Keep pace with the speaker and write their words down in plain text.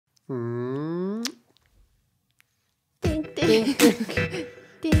Mm. Dink, dink, dink, dink,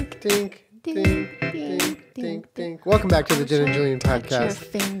 Dink, dink, dink, dink, dink. Welcome back to the Jenna Julien Touch your Podcast.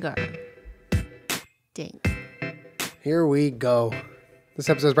 finger. Dink. Here we go. This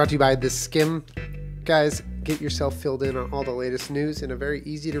episode is brought to you by The Skim. Guys, get yourself filled in on all the latest news in a very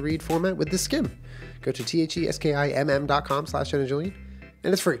easy to read format with The Skim. Go to theskimm.com/JennaJulien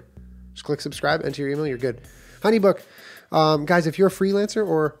and it's free. Just click subscribe, enter your email, you're good. Honeybook. Guys, if you're a freelancer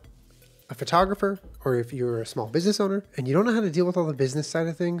or a photographer, or if you're a small business owner and you don't know how to deal with all the business side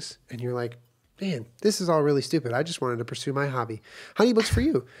of things, and you're like, man, this is all really stupid. I just wanted to pursue my hobby. Honeybook's for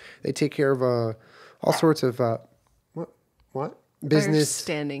you. They take care of all sorts of what business. They're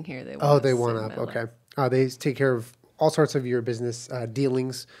standing here. They They want up. Okay. They take care of all sorts of your business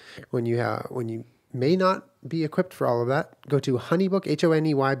dealings. When you may not be equipped for all of that, go to honeybook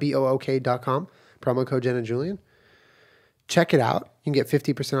honeybook.com. Promo code Jenna Julien. Check it out. You can get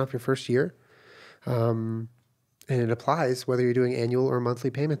 50% off your first year. And it applies whether you're doing annual or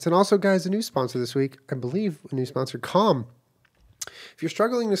monthly payments. And also, guys, a new sponsor this week, I believe a new sponsor, Calm. If you're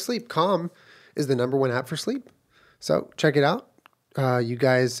struggling to sleep, Calm is the #1 app for sleep. So check it out. You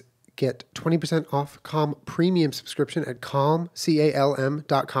guys get 20% off Calm premium subscription at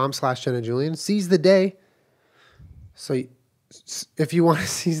calm.com/Jenna Julien. Seize the day. So if you want to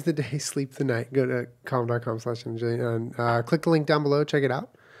seize the day, sleep the night, go to calm.com/Jenna Julien and click the link down below. Check it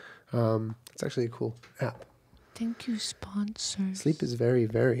out. It's actually a cool app. Thank you, sponsors. Sleep is very,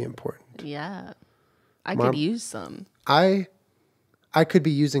 very important. Yeah. I could use some. I could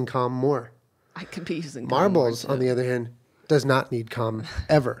be using Calm more. I could be using Marbles, on the other hand, does not need Calm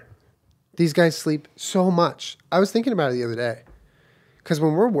ever. These guys sleep so much. I was thinking about it the other day. Because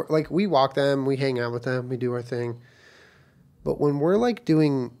when we're, we walk them, we hang out with them, we do our thing. But when we're,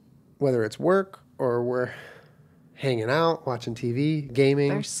 doing, whether it's work or we're hanging out, watching TV, gaming.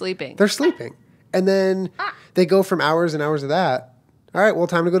 They're sleeping. And then they go from hours and hours of that. All right, well,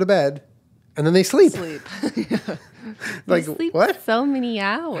 time to go to bed. And then they sleep. They sleep what? So many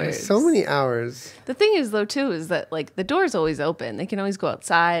hours. So many hours. The thing is, though, too, is that, the door's always open. They can always go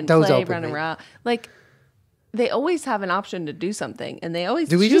outside and Door's play, open, run right? around. They always have an option to do something. And they always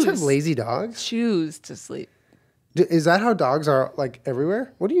Do we just have lazy dogs? Choose to sleep. Is that how dogs are,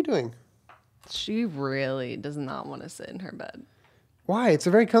 everywhere? What are you doing? She really does not want to sit in her bed. Why? It's a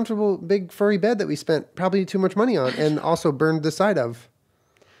very comfortable, big, furry bed that we spent probably too much money on and also burned the side of.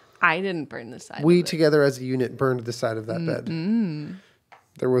 I didn't burn the side We of it. together as a unit burned the side of that bed.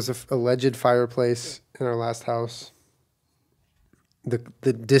 There was a alleged fireplace in our last house.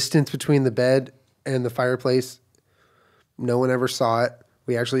 The distance between the bed and the fireplace, no one ever saw it.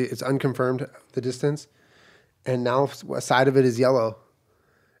 It's unconfirmed, the distance. And now a side of it is yellow.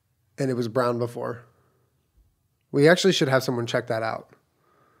 And it was brown before. We actually should have someone check that out.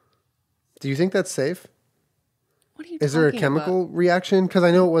 Do you think that's safe? What are you Is there a talking chemical reaction? Because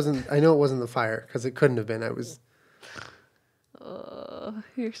I know it wasn't the fire. Because it couldn't have been.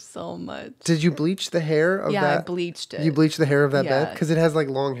 You're so much. Did you bleach the hair of that? Yeah, I bleached it. You bleached the hair of that bed? Yeah. Because it has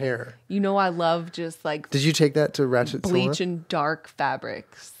long hair. You know I love just Did you take that to Ratchet bleach Salon? and dark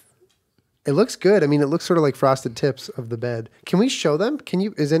fabrics. It looks good. I mean, it looks sort of like frosted tips of the bed. Can we show them?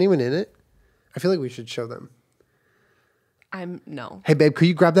 Is anyone in it? I feel like we should show them. No. Hey, babe, could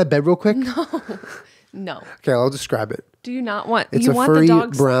you grab that bed real quick? No. Okay, I'll describe it. Do you not want? It's you a want furry the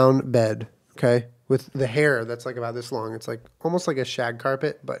dogs? brown bed, okay, with the hair that's about this long. It's almost like a shag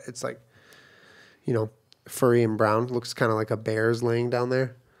carpet, but it's furry and brown. Looks kind of like a bear's laying down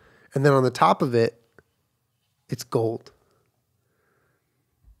there. And then on the top of it, it's gold.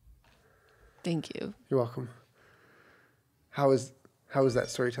 Thank you. You're welcome. How was that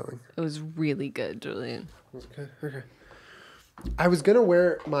storytelling? It was really good, Julian. Okay. I was going to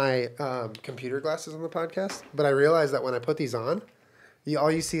wear my computer glasses on the podcast, but I realized that when I put these on,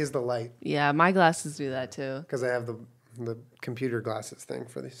 all you see is the light. Yeah, my glasses do that too. Because I have the computer glasses thing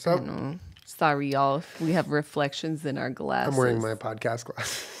for these. I So know. Sorry, y'all. If we have reflections in our glasses. I'm wearing my podcast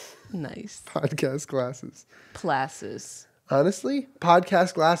glasses. Nice. Podcast glasses. Glasses. Honestly,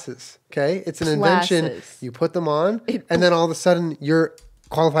 podcast glasses. Okay? It's an invention. Glasses. You put them on, and then all of a sudden you're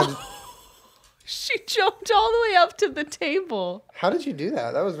qualified to... She jumped all the way up to the table. How did you do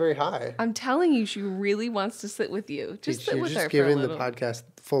that? That was very high. I'm telling you, she really wants to sit with you. Just sit You're with just her for a giving the little. podcast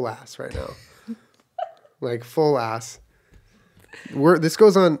full ass right now. Full ass. This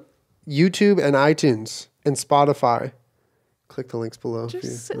goes on YouTube and iTunes and Spotify. Click the links below.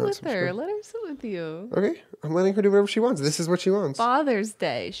 Just sit with her. Let her sit with you. Okay. I'm letting her do whatever she wants. This is what she wants. Father's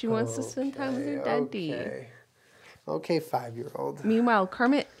Day. She wants to spend time with her daddy. Okay, 5-year-old. Meanwhile,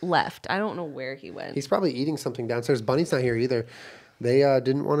 Kermit left. I don't know where he went. He's probably eating something downstairs. Bunny's not here either. They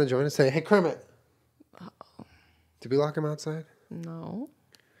didn't want to join us. Say, hey, Kermit. Uh-oh. Did we lock him outside? No.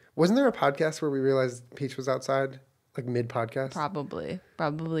 Wasn't there a podcast where we realized Peach was outside, like mid-podcast?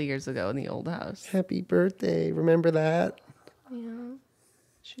 Probably years ago in the old house. Happy birthday. Remember that? Yeah.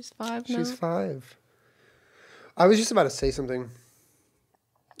 She's 5 now. She's 5. I was just about to say something.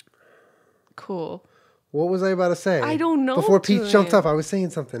 Cool. What was I about to say? I don't know. Before Peach jumped up, I was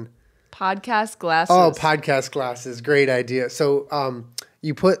saying something. Podcast glasses. Oh, podcast glasses. Great idea. So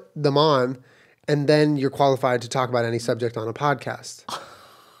you put them on, and then you're qualified to talk about any subject on a podcast.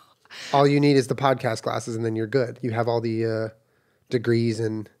 All you need is the podcast glasses, and then you're good. You have all the degrees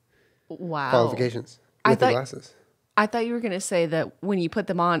and qualifications with the glasses. I thought you were going to say that when you put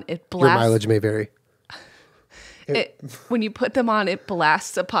them on, it blasts. Your mileage may vary. When you put them on, it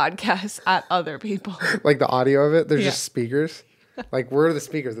blasts a podcast at other people. Like the audio of it, there's just speakers. Like, where are the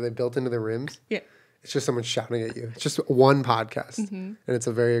speakers? Are they built into the rims? Yeah. It's just someone shouting at you. It's just one podcast, and it's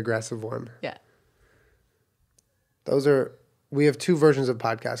a very aggressive one. Yeah. We have 2 versions of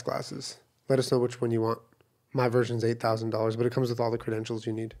podcast glasses. Let us know which one you want. My version's $8,000, but it comes with all the credentials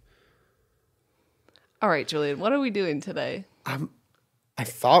you need. All right, Julian, what are we doing today? I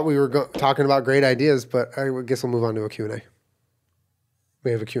thought we were talking about great ideas, but I guess we'll move on to a Q&A.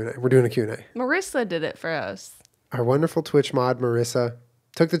 We have a Q&A. We're doing a Q&A. Marissa did it for us. Our wonderful Twitch mod, Marissa,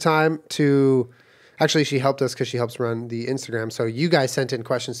 took the time to... Actually, she helped us because she helps run the Instagram. So you guys sent in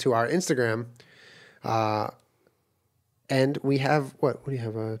questions to our Instagram. And we have... What do you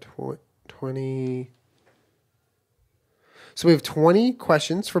have? 20... So we have 20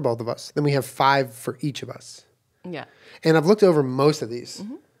 questions for both of us. Then we have 5 for each of us. Yeah. And I've looked over most of these.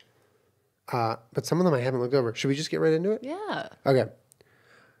 But some of them I haven't looked over. Should we just get right into it? Yeah. Okay.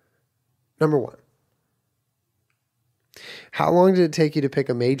 Number 1. How long did it take you to pick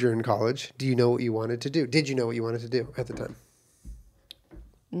a major in college? Do you know what you wanted to do? Did you know what you wanted to do at the time?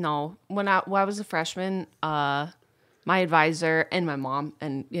 No. When I was a freshman, my advisor and my mom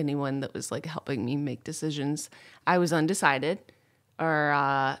and anyone that was like helping me make decisions, I was undecided, or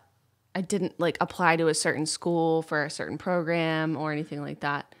I didn't like apply to a certain school for a certain program or anything like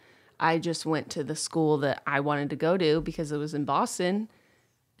that. I just went to the school that I wanted to go to because it was in Boston,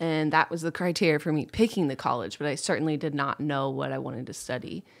 and that was the criteria for me picking the college, but I certainly did not know what I wanted to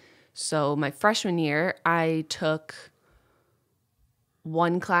study. So my freshman year, I took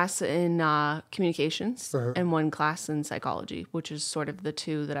 1 class in communications and 1 class in psychology, which is sort of the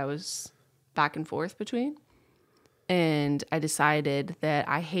 2 that I was back and forth between. And I decided that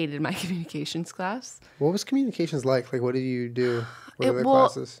I hated my communications class. What was communications like? Like, what did you do? What are the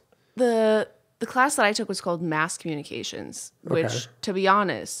classes? The class that I took was called mass communications, which, to be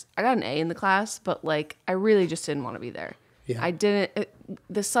honest, I got an A in the class, but like, I really just didn't want to be there. Yeah.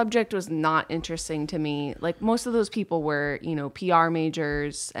 The subject was not interesting to me. Like, most of those people were, PR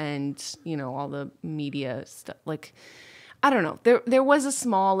majors and, all the media stuff. Like, I don't know. There was a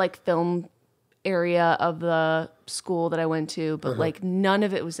small, like, film area of the school that I went to, but like, none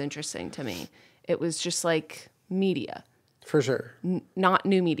of it was interesting to me. It was just like media. For sure. Not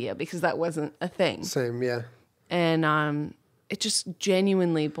new media, because that wasn't a thing. Same, yeah. And it just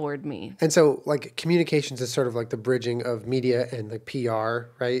genuinely bored me. And so, like, communications is sort of like the bridging of media and like PR,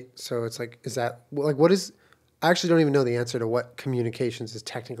 right? So it's like, is that like, what is? I actually don't even know the answer to what communications is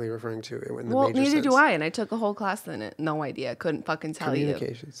technically referring to in the major neither sense. do I, and I took a whole class in it. No idea. Couldn't fucking tell you.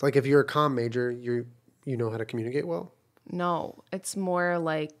 Communications. Like, if you're a comm major, you know how to communicate well? No, it's more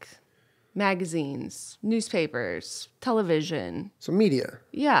like magazines, newspapers, television. So media.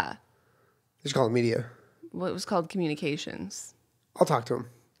 Yeah. Just call it media. Well, it was called communications. I'll talk to him.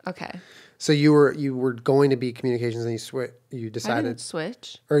 Okay. So you were going to be communications, and you decided. I didn't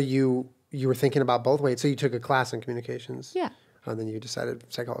switch. Or you were thinking about both ways. So you took a class in communications. Yeah. And then you decided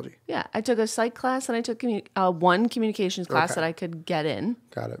psychology. Yeah, I took a psych class and I took 1 communications class that I could get in.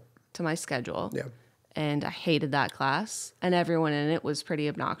 Got it. To my schedule. Yeah. And I hated that class, and everyone in it was pretty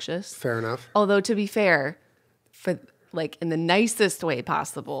obnoxious. Fair enough. Although, to be fair, for like in the nicest way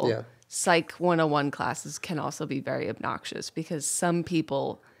possible, Psych 101 classes can also be very obnoxious because some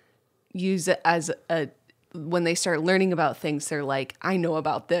people use it as when they start learning about things, they're like, I know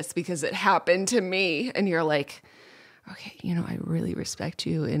about this because it happened to me. And you're like, okay, I really respect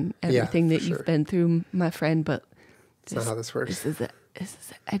you and everything that you've been through, my friend, but that's not how this works. This is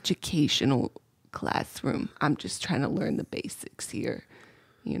an educational classroom. I'm just trying to learn the basics here.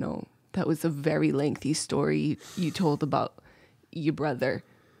 That was a very lengthy story you told about your brother.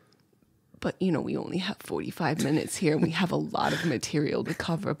 But, we only have 45 minutes here and we have a lot of material to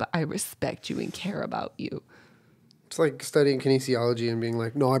cover, but I respect you and care about you. It's like studying kinesiology and being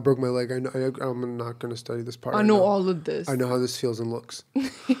like, no, I broke my leg. I'm not going to study this part. I know all of this. I know how this feels and looks. Yeah,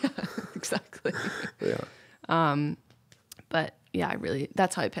 exactly. Yeah. But yeah,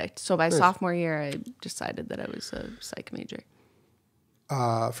 that's how I picked. So by sophomore year, I decided that I was a psych major.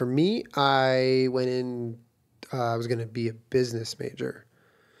 For me, I went in, I was going to be a business major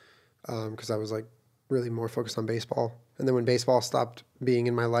because I was like really more focused on baseball. And then when baseball stopped being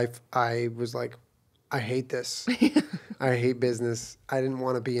in my life, I was like, I hate this. I hate business. I didn't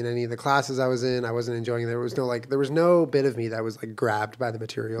want to be in any of the classes I was in. I wasn't enjoying it. There was no bit of me that was like grabbed by the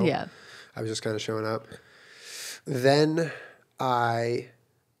material. Yeah. I was just kind of showing up. Then I'm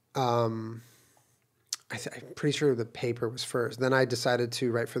pretty sure the paper was first. Then I decided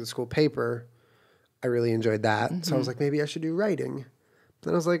to write for the school paper. I really enjoyed that. Mm-hmm. So I was like, maybe I should do writing.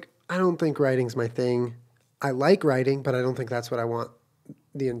 Then I was like, I don't think writing's my thing. I like writing, but I don't think that's what I want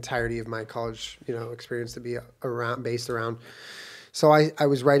the entirety of my college, experience to be based around. So I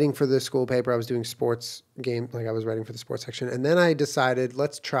was writing for the school paper. I was doing sports game, like I was writing for the sports section. And then I decided,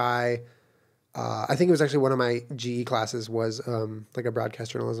 let's try, I think it was actually one of my GE classes was like a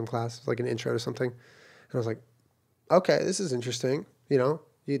broadcast journalism class, like an intro to something. And I was like, okay, this is interesting. You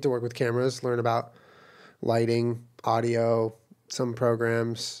get to work with cameras, learn about lighting, audio, some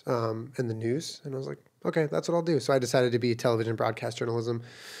programs, and the news. And I was like, okay, that's what I'll do. So I decided to be television broadcast journalism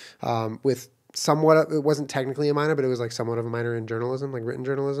with somewhat, it wasn't technically a minor, but it was like somewhat of a minor in journalism, like written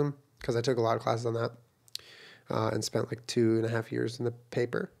journalism, because I took a lot of classes on that and spent like 2.5 years in the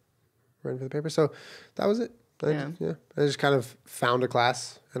paper, writing for the paper. So that was it. I just kind of found a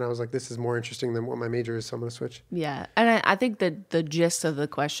class and I was like, this is more interesting than what my major is, so I'm going to switch. Yeah. And I think that the gist of the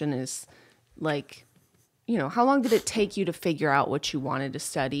question is like, how long did it take you to figure out what you wanted to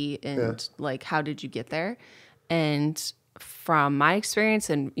study and like, how did you get there? And from my experience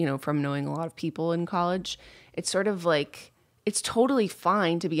and, from knowing a lot of people in college, it's sort of like, it's totally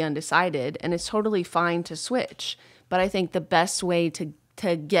fine to be undecided and it's totally fine to switch. But I think the best way to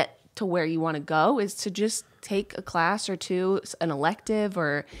get to where you want to go is to just take a class or two, an elective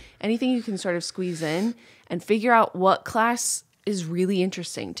or anything you can sort of squeeze in and figure out what class is really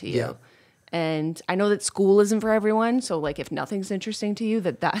interesting to you. Yeah. And I know that school isn't for everyone. So like if nothing's interesting to you,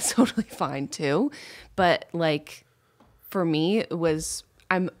 that's totally fine too. But like for me,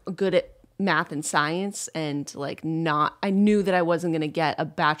 I'm good at math and science and like I knew that I wasn't going to get a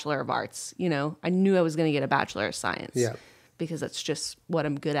Bachelor of Arts. I knew I was going to get a Bachelor of Science. Yeah. Because that's just what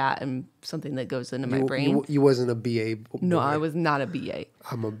I'm good at and something that goes into my brain. You wasn't a BA boy. No, I was not a BA.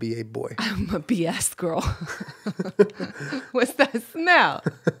 I'm a BA boy. I'm a BS girl. What's that smell?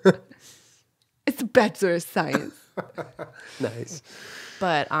 It's a Bachelor of Science. Nice.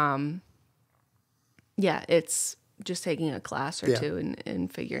 But it's just taking a class or two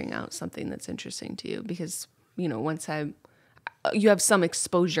and figuring out something that's interesting to you. Because, once you have some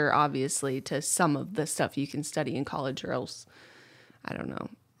exposure, obviously, to some of the stuff you can study in college or else, I don't know.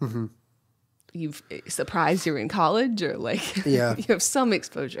 Mm-hmm. You've surprised you're in college or like you have some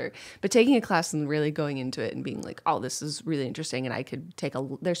exposure. But taking a class and really going into it and being like, oh, this is really interesting and I could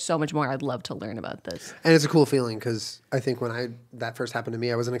there's so much more I'd love to learn about this. And it's a cool feeling because I think when that first happened to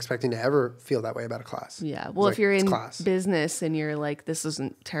me, I wasn't expecting to ever feel that way about a class. Yeah. Well, if you're in business and you're like, this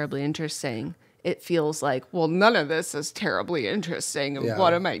isn't terribly interesting, it feels like, well, none of this is terribly interesting. And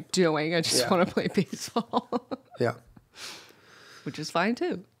what am I doing? I just want to play baseball. Yeah. Which is fine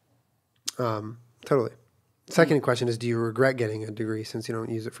too. Totally. Second question is, do you regret getting a degree since you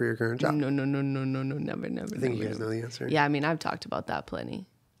don't use it for your current job? No, never. I think you guys know the answer. Yeah, I mean, I've talked about that plenty.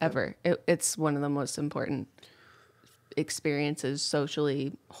 Ever. It's one of the most important experiences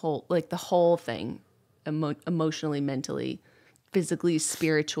socially, the whole thing, emotionally, mentally, physically,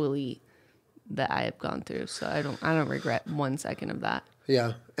 spiritually, that I have gone through. So I don't regret 1 second of that.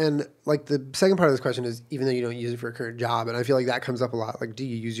 Yeah. And like the second part of this question is, even though you don't use it for a current job, and I feel like that comes up a lot, like, do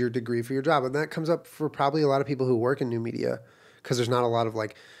you use your degree for your job? And that comes up for probably a lot of people who work in new media because there's not a lot of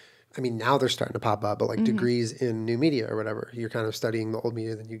now they're starting to pop up, but like degrees in new media or whatever, you're kind of studying the old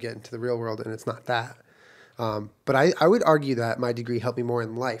media, then you get into the real world and it's not that. But I would argue that my degree helped me more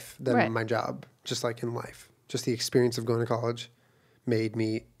in life than my job, just like in life. Just the experience of going to college made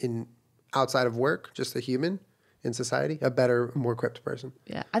me outside of work, just a human in society, a better, more equipped person.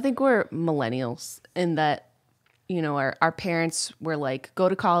 Yeah. I think we're millennials in that, our parents were like, go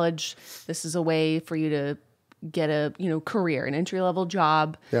to college. This is a way for you to get a, career, an entry-level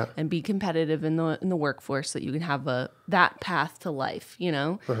job and be competitive in the workforce so that you can have that path to life,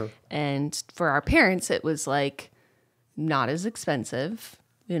 Uh-huh. And for our parents, it was like not as expensive,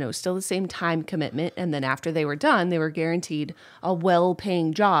 still the same time commitment. And then after they were done, they were guaranteed a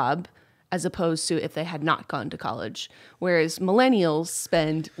well-paying job as opposed to if they had not gone to college. Whereas millennials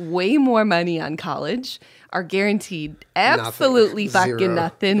spend way more money on college, are guaranteed absolutely fucking Zero.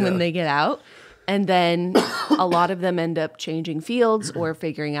 nothing when they get out. And then a lot of them end up changing fields or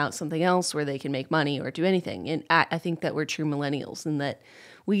figuring out something else where they can make money or do anything. And I think that we're true millennials and that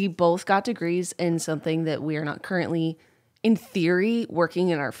we both got degrees in something that we are not currently, in theory, working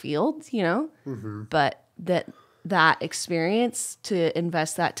in our field, you know, but that experience to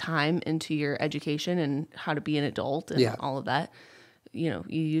invest that time into your education and how to be an adult and all of that, you know,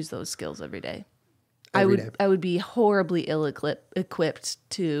 you use those skills every day. I would be horribly ill-equipped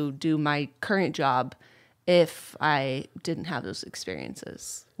to do my current job if I didn't have those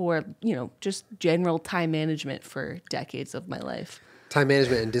experiences or, you know, just general time management for decades of my life. Time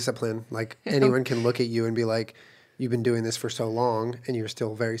management and discipline. Like anyone can look at you and be like, you've been doing this for so long and you're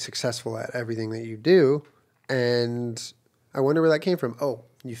still very successful at everything that you do. And I wonder where that came from. Oh,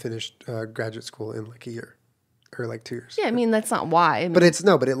 you finished graduate school in like a year or like 2 years. Yeah, I mean, that's not why. I mean, but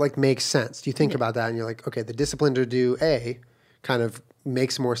it like makes sense. You think about that and you're like, okay, the discipline to do A kind of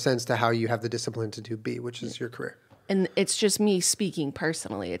makes more sense to how you have the discipline to do B, which is your career. And it's just me speaking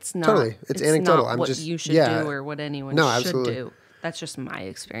personally. It's not totally. It's anecdotal. Not I'm what just you should do or what anyone should absolutely. do. That's just my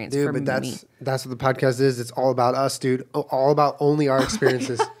experience. Dude, for but me. that's what the podcast is. It's all about us, dude. All about only our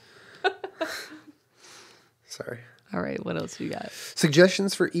experiences. Sorry. All right, what else you got?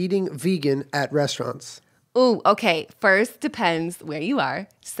 Suggestions for eating vegan at restaurants. Ooh, okay. First depends where you are.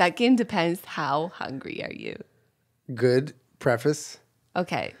 Second depends how hungry are you. Good preface.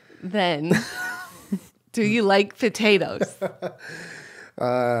 Okay, then do you like potatoes?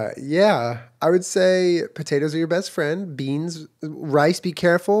 Yeah, I would say potatoes are your best friend. Beans, rice, be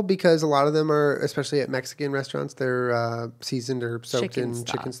careful because a lot of them are, especially at Mexican restaurants, they're seasoned or soaked in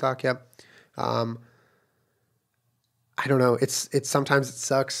chicken stock. Yep. I don't know. It's sometimes it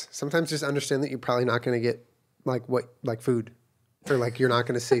sucks. Sometimes just understand that you're probably not going to get like food, or like you're not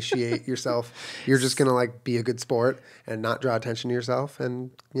going to satiate yourself. You're just going to like be a good sport and not draw attention to yourself,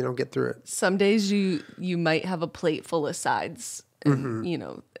 and you know, get through it. Some days you might have a plate full of sides, and you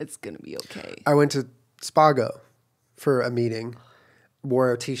know it's going to be okay. I went to Spago for a meeting,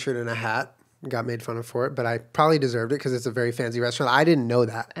 wore a t-shirt and a hat, got made fun of for it, but I probably deserved it because it's a very fancy restaurant. I didn't know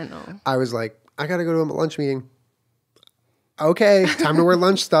that. I know. I was like, I got to go to a lunch meeting. Okay, time to wear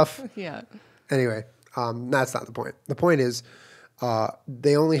lunch stuff. Yeah. Anyway, that's not the point. The point is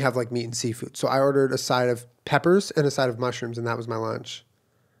they only have like meat and seafood. So I ordered a side of peppers and a side of mushrooms, and that was my lunch.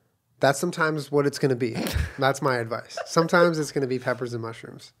 That's sometimes what it's going to be. That's my advice. Sometimes it's going to be peppers and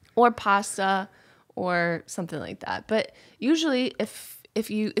mushrooms. Or pasta or something like that. But usually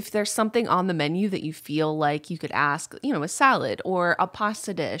if there's something on the menu that you feel like you could ask, you know, a salad or a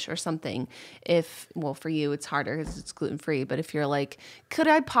pasta dish or something, for you it's harder because it's gluten-free, but if you're like, could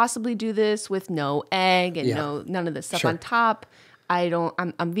I possibly do this with no egg and none of this stuff on top?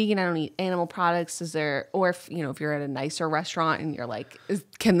 I'm vegan, I don't eat animal products. Is there, or if you're at a nicer restaurant and you're like,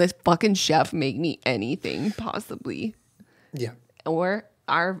 can this fucking chef make me anything possibly? Yeah. Or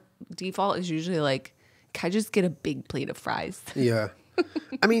our default is usually like, can I just get a big plate of fries? Yeah.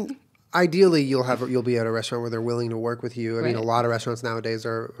 I mean, ideally, you'll be at a restaurant where they're willing to work with you. I mean, a lot of restaurants nowadays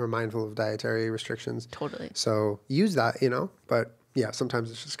are mindful of dietary restrictions. Totally. So use that, you know. But yeah,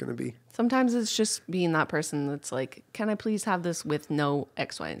 sometimes it's just going to be. Sometimes it's just being that person that's like, can I please have this with no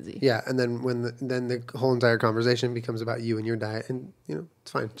X, Y, and Z? Yeah, and then then the whole entire conversation becomes about you and your diet, and you know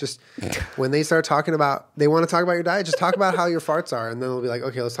it's fine. Just when they start talking about, they want to talk about your diet, just talk about how your farts are, and then they'll be like,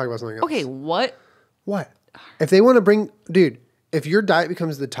 okay, let's talk about something else. Okay, what? What? If they want to bring, dude. If your diet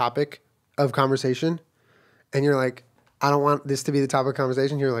becomes the topic of conversation and you're like, I don't want this to be the topic of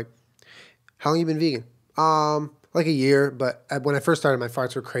conversation, you're like, how long you been vegan? Like a year, but when I first started, my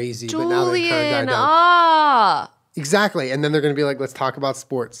farts were crazy, but now they've kind of died down. Exactly. And then they're going to be like, let's talk about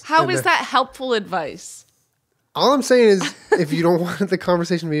sports. How is that helpful advice? All I'm saying is if you don't want the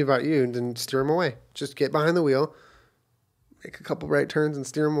conversation to be about you, then steer them away. Just get behind the wheel, make a couple right turns and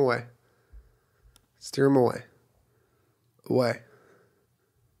steer them away. Steer them away. Away.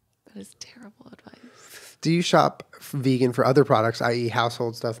 That is terrible advice. Do you shop vegan for other products, i.e.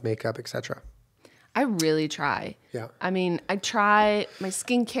 household stuff, makeup, etc.? I really try. Yeah. I mean, I try my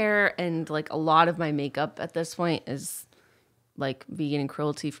skincare, and like a lot of my makeup at this point is like vegan and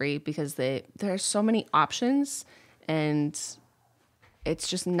cruelty free because there are so many options, and it's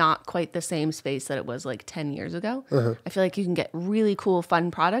just not quite the same space that it was like 10 years ago. I feel like you can get really cool,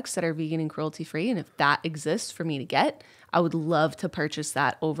 fun products that are vegan and cruelty free. And if that exists for me to get, I would love to purchase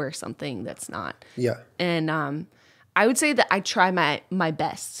that over something that's not. Yeah. And I would say that I try my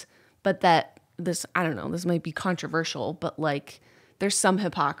best, but that this, I don't know, this might be controversial, but like there's some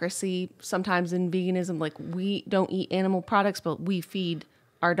hypocrisy sometimes in veganism. Like, we don't eat animal products, but we feed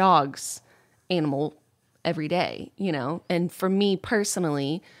our dogs animal every day, you know? And for me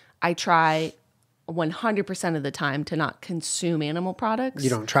personally, I try 100% of the time to not consume animal products. You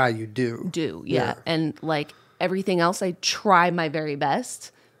don't try, you do. Yeah. And like everything else, I try my very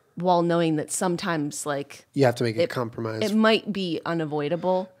best while knowing that sometimes like You have to make a compromise. it might be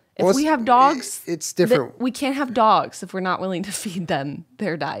unavoidable. If Well, we have dogs, it's different. we can't have dogs if we're not willing to feed them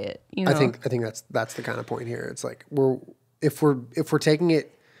their diet. You know? I think that's the kind of point here. It's like if we're taking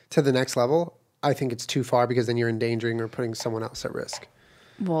it to the next level, I think it's too far because then you're endangering or putting someone else at risk.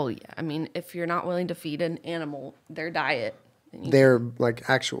 Well, yeah. I mean, if you're not willing to feed an animal their diet, Their like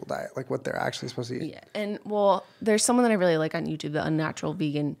actual diet, like what they're actually supposed to eat. yeah. And well, there's someone that I really like on YouTube, the Unnatural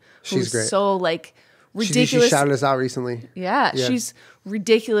Vegan, who's She's great. so like ridiculous. She shouted us out recently. Yeah, she's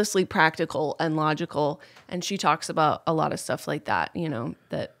ridiculously practical and logical, and she talks about a lot of stuff like that. You know,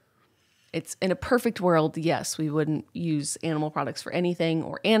 that it's in a perfect world, yes, we wouldn't use animal products for anything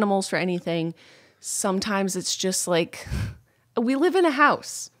or animals for anything. Sometimes it's just like we live in a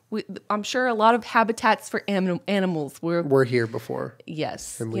house. I'm sure a lot of habitats for animals were here before.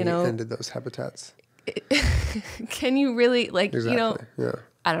 Yes, And we ended those habitats. Can you really like, Exactly. you know, Yeah.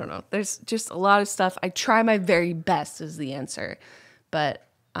 I don't know. There's just a lot of stuff. I try my very best is the answer. But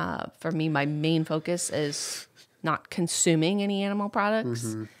for me, my main focus is not consuming any animal products.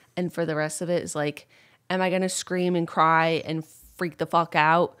 Mm-hmm. And for the rest of it is like, am I going to scream and cry and freak the fuck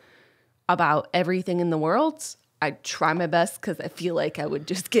out about everything in the world? I try my best because I feel like I would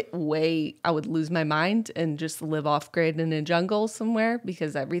just I would lose my mind and just live off grid in a jungle somewhere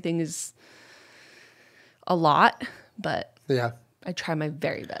because everything is a lot. But Yeah. I try my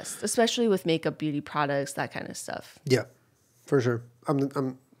very best, especially with makeup, beauty products, that kind of stuff. Yeah, for sure. I'm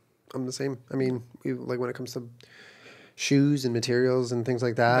the same. I mean, like when it comes to shoes and materials and things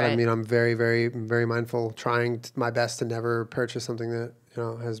like that. Right. I mean, I'm very, very, very mindful, trying my best to never purchase something that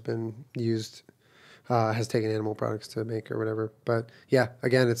has been used, has taken animal products to make or whatever. But yeah,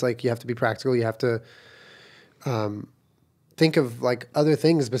 again, it's like you have to be practical. You have to think of like other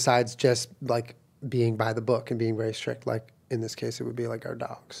things besides just like being by the book and being very strict. Like in this case, it would be like our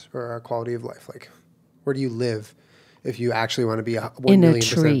dogs or our quality of life. Like, where do you live if you actually want to be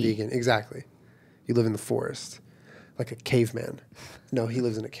 1,000,000% vegan? Exactly. You live in the forest, like a caveman. No, he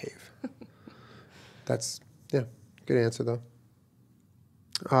lives in a cave. That's, yeah, good answer though.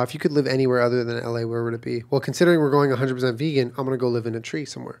 If you could live anywhere other than LA, where would it be? Well, considering we're going 100% vegan, I'm going to go live in a tree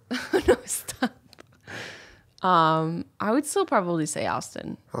somewhere. No, stop. I would still probably say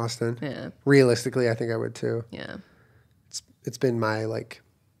Austin. Austin? Yeah. Realistically, I think I would too. Yeah. It's been my like,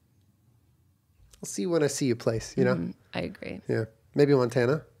 I'll see when I see a place, you know? I agree. Yeah. Maybe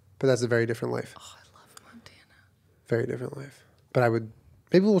Montana, but that's a very different life. Oh, I love Montana. Very different life. But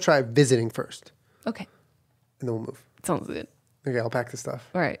maybe we'll try visiting first Okay. and then we'll move. Sounds good. Okay, I'll pack the stuff.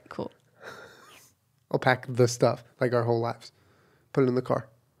 All right, cool. I'll pack the stuff, like our whole lives. Put it in the car.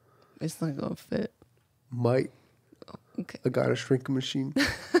 It's not going to fit. Might. Okay. I got a shrinking machine.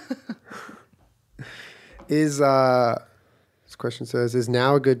 This question says, is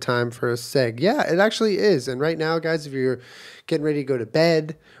now a good time for a seg? Yeah, it actually is. And right now, guys, if you're getting ready to go to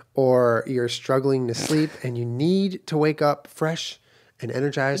bed or you're struggling to sleep and you need to wake up fresh and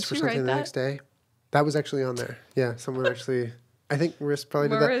energized for something the next day, that was actually on there. Yeah, someone actually, I think Marissa probably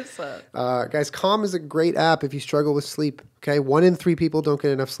did that. Guys, Calm is a great app if you struggle with sleep. Okay, 1 in 3 people don't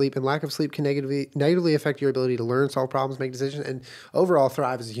get enough sleep, and lack of sleep can negatively affect your ability to learn, solve problems, make decisions, and overall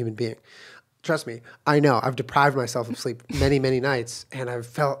thrive as a human being. Trust me, I know. I've deprived myself of sleep many, many nights, and I've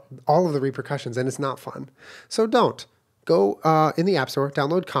felt all of the repercussions, and it's not fun. So don't. Go in the App Store,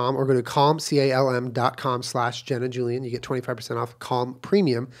 download Calm, or go to calm.com/Jenna Julien. You get 25% off Calm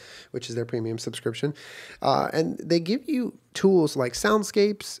Premium, which is their premium subscription. And they give you tools like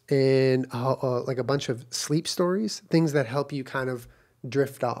soundscapes and like a bunch of sleep stories, things that help you kind of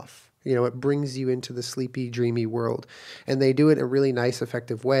drift off. You know, it brings you into the sleepy, dreamy world. And they do it in a really nice,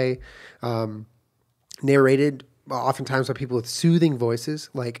 effective way. Narrated oftentimes by people with soothing voices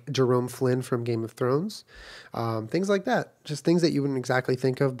like Jerome Flynn from Game of Thrones. Things like that. Just things that you wouldn't exactly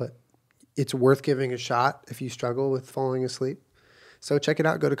think of, but it's worth giving a shot if you struggle with falling asleep. So check it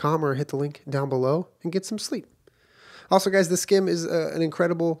out. Go to Calm or hit the link down below and get some sleep. Also, guys, The Skim is an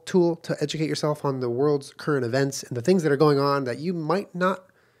incredible tool to educate yourself on the world's current events and the things that are going on that you might not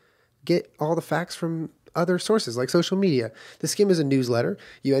get all the facts from other sources like social media. The Skim is a newsletter.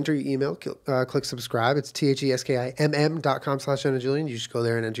 You enter your email, click subscribe. It's theskimm.com/Jenna Julien. You just go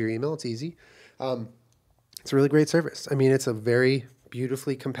there and enter your email. It's easy. It's a really great service. I mean, it's a very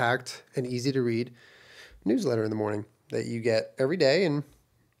beautifully compact and easy to read newsletter in the morning. that you get every day and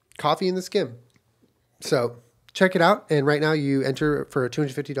coffee in the skim. So check it out. And right now you enter for a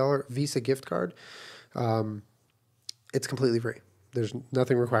 $250 Visa gift card. It's completely free. There's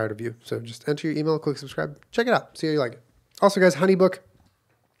nothing required of you. So just enter your email, click subscribe, check it out. See how you like it. Also, guys, HoneyBook,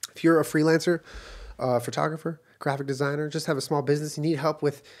 if you're a freelancer, photographer, graphic designer, just have a small business, you need help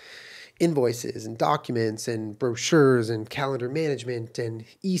with invoices and documents and brochures and calendar management and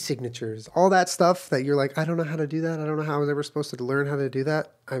e-signatures, all that stuff that you're like, I don't know how to do that. I don't know how I was ever supposed to learn how to do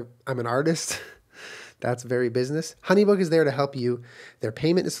that. I'm an artist. That's very business. HoneyBook is there to help you. Their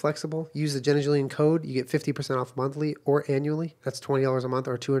payment is flexible. Use the Jenna Julien code. You get 50% off monthly or annually. That's $20 a month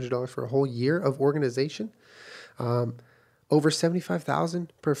or $200 for a whole year of organization. Over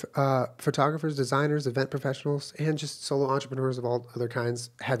 75,000 photographers, designers, event professionals, and just solo entrepreneurs of all other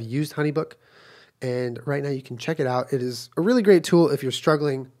kinds have used HoneyBook. And right now you can check it out. It is a really great tool if you're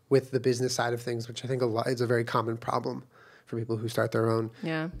struggling with the business side of things, which I think is a very common problem for people who start their own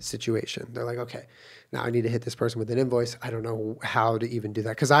situation. They're like, okay, now I need to hit this person with an invoice. I don't know how to even do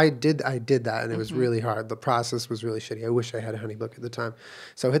that. Because I did that, and it was really hard. The process was really shitty. I wish I had a HoneyBook at the time.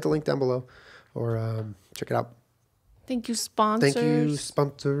 So hit the link down below or check it out. Thank you, sponsors. Thank you,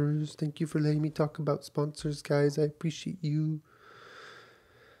 sponsors. Thank you for letting me talk about sponsors, guys. I appreciate you.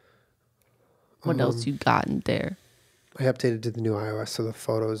 What else you got in there? I updated to the new iOS, so the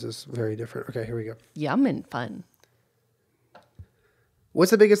photos is very different. Okay, here we go. Yum and fun.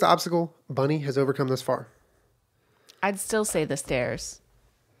 What's the biggest obstacle Bunny has overcome thus far? I'd still say the stairs.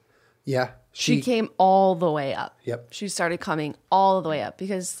 Yeah. She came all the way up. Yep. She started coming all the way up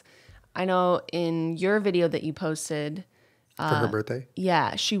because I know in your video that you posted for her birthday.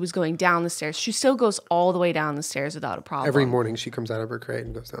 Yeah, she was going down the stairs. She still goes all the way down the stairs without a problem. Every morning she comes out of her crate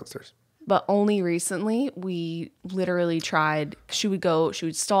and goes downstairs. But only recently we literally tried. She would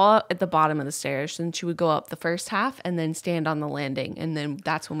stall at the bottom of the stairs, and she would go up the first half and then stand on the landing. And then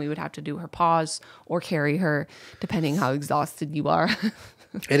that's when we would have to do her pause or carry her, depending how exhausted you are.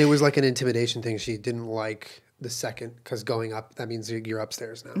 And it was like an intimidation thing. She didn't like the second, because going up, that means you're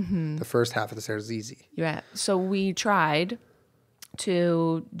upstairs now. Mm-hmm. The first half of the stairs is easy. Yeah. So we tried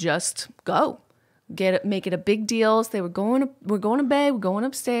to just go. Make it a big deal. So we're going to bed, we're going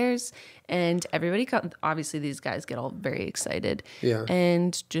upstairs, and everybody obviously these guys get all very excited. Yeah.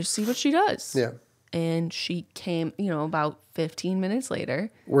 And just see what she does. Yeah. And she came, about 15 minutes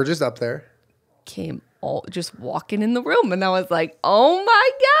later. We're just up there. Came all just walking in the room, and I was like, "Oh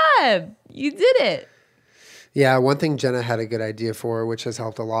my God, you did it." Yeah, one thing Jenna had a good idea for, which has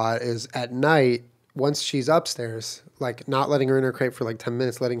helped a lot, is at night, once she's upstairs, like not letting her in her crate for like 10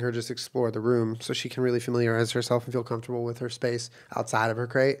 minutes, letting her just explore the room so she can really familiarize herself and feel comfortable with her space outside of her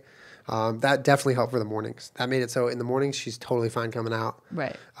crate. That definitely helped for the mornings. That made it so in the mornings she's totally fine coming out,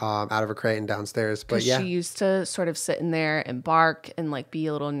 right, out of her crate and downstairs. But yeah, she used to sort of sit in there and bark and like be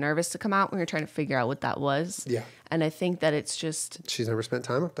a little nervous to come out when we were trying to figure out what that was. Yeah, and I think that it's just she's never spent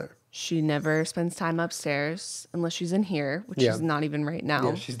time up there. She never spends time upstairs unless she's in here, which is not even right now.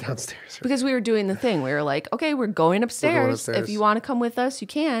 Yeah, she's downstairs. Because we were doing the thing. We were like, okay, we're going upstairs. If you want to come with us, you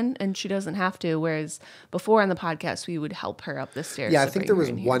can. And she doesn't have to. Whereas before on the podcast, we would help her up the stairs. Yeah, I think there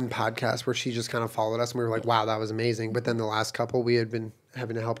was one podcast where she just kind of followed us and we were like, wow, that was amazing. But then the last couple, we had been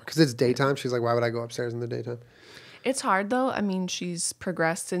having to help her because it's daytime. She's like, why would I go upstairs in the daytime? It's hard though. I mean, she's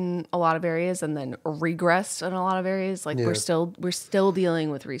progressed in a lot of areas and then regressed in a lot of areas. Like we're still dealing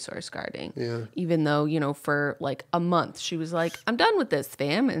with resource guarding. Yeah. Even though, for like a month she was like, I'm done with this,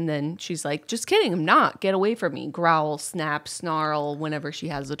 fam. And then she's like, just kidding, I'm not. Get away from me. Growl, snap, snarl whenever she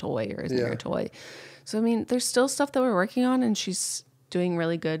has a toy or is near a toy. So I mean, there's still stuff that we're working on and she's doing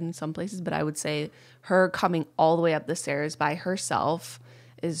really good in some places, but I would say her coming all the way up the stairs by herself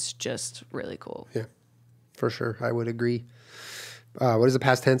is just really cool. Yeah. For sure, I would agree. What is the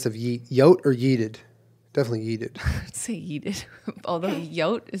past tense of yote or yeeted? Definitely yeeted. I'd say yeeted, although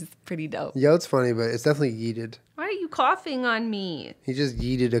yote is pretty dope. Yote's funny, but it's definitely yeeted. Why are you coughing on me? He just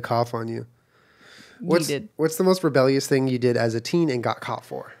yeeted a cough on you. Yeeted. What's the most rebellious thing you did as a teen and got caught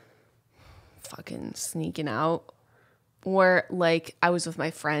for? Fucking sneaking out. Or like I was with my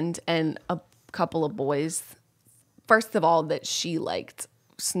friend and a couple of boys. First of all, that she liked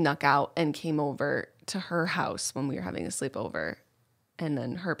snuck out and came over to her house when we were having a sleepover, and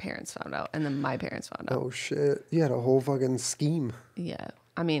then her parents found out, and then my parents found out. Oh shit! You had a whole fucking scheme. Yeah,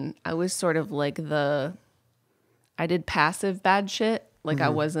 I mean, I was sort of like I did passive bad shit. Like I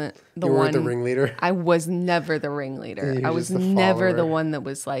wasn't the one. You weren't the ringleader. I was never the ringleader. I was never the one that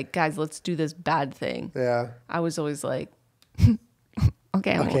was like, guys, let's do this bad thing. Yeah. I was always like,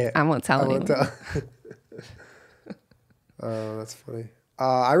 okay, I won't tell anyone. Oh, that's funny.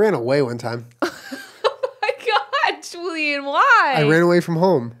 I ran away one time. Oh my God, Julien, why? I ran away from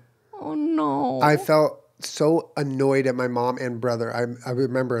home. Oh, no. I felt so annoyed at my mom and brother. I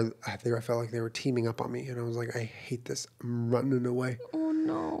remember I felt like they were teaming up on me, and I was like, I hate this. I'm running away. Oh,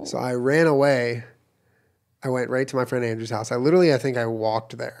 no. So I ran away. I went right to my friend Andrew's house. I think I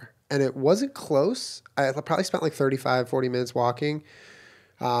walked there, and it wasn't close. I probably spent like 35, 40 minutes walking.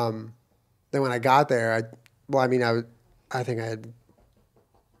 Then when I got there, I think I had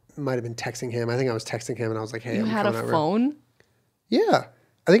might have been texting him. I think I was texting him, and I was like, hey, You I'm had a coming over. phone? Yeah.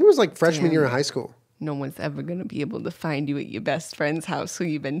 I think it was like freshman year in high school. No one's ever going to be able to find you at your best friend's house who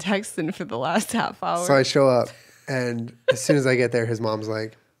you've been texting for the last half hour. So I show up, and as soon as I get there, his mom's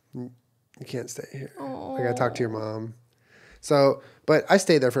like, you can't stay here. I got to talk to your mom. So, but I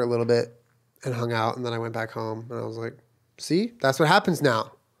stayed there for a little bit and hung out, and then I went back home, and I was like, see, that's what happens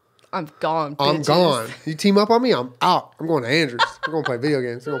now. I'm gone, bitches. I'm gone. You team up on me, I'm out. I'm going to Andrews. We're going to play video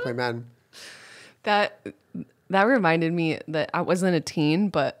games. We're going to play Madden. That reminded me that I wasn't a teen,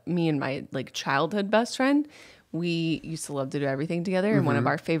 but me and my like childhood best friend, we used to love to do everything together. And one of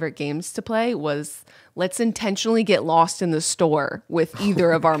our favorite games to play was let's intentionally get lost in the store with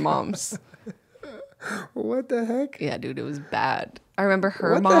either of our moms. What the heck? Yeah, dude, it was bad. I remember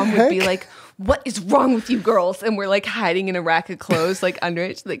her mom would be like, what is wrong with you girls? And we're like hiding in a rack of clothes, like under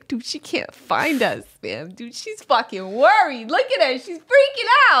it. She's like, dude, she can't find us, man. Dude, she's fucking worried. Look at her. She's freaking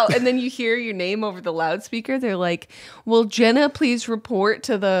out. And then you hear your name over the loudspeaker. They're like, will Jenna please report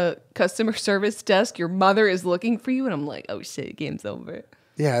to the customer service desk? Your mother is looking for you. And I'm like, oh shit, game's over.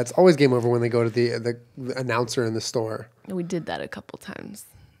 Yeah, it's always game over when they go to the announcer in the store. We did that a couple times.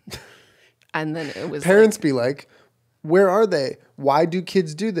 And then it was Parents be like, where are they? Why do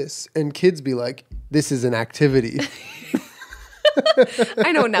kids do this? And kids be like, this is an activity.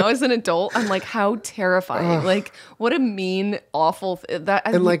 I know now as an adult, I'm like, how terrifying. Like, what a mean, awful,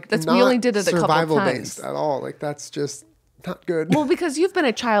 And like, that's not we only did it a couple survival times. based at all. Like, that's just not good. Well, because you've been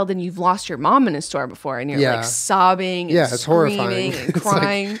a child and you've lost your mom in a store before and you're like sobbing and it's horrifying. screaming and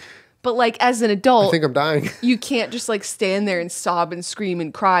crying. But like as an adult, I think I'm dying. You can't just like stand there and sob and scream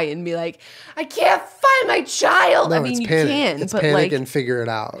and cry and be like, I can't find my child. No, I mean, it's you panic. can, It's but panic like and figure it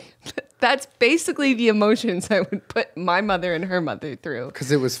out. that's basically the emotions I would put my mother and her mother through.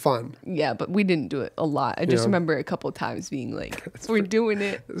 Because it was fun. Yeah, but we didn't do it a lot. I just remember a couple of times being like, we're doing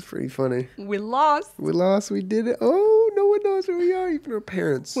it. It's pretty funny. We lost. We lost. We did it. Oh, no one knows where we are, even our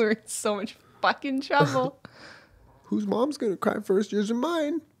parents. We're in so much fucking trouble. Whose mom's going to cry first? Yours or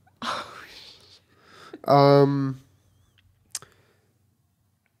mine?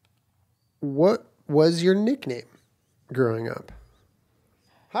 What was your nickname growing up?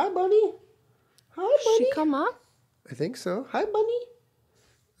 Hi, Bunny. Hi, Bunny. She come up? I think so. Hi, Bunny.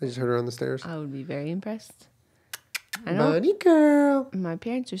 I just heard her on the stairs. I would be very impressed. I know. Bunny girl. My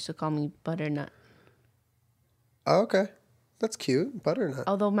parents used to call me Butternut. Oh, okay. That's cute. Butternut.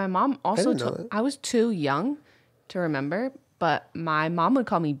 Although my mom also didn't know that. I was too young to remember, but my mom would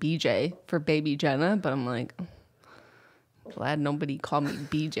call me BJ for baby Jenna, but I'm like, glad nobody called me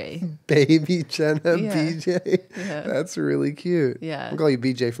BJ. Baby Jenna, Yeah. BJ. Yeah. That's really cute. Yeah. I'll call you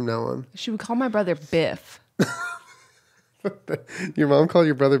BJ from now on. She would call my brother Biff. Your mom called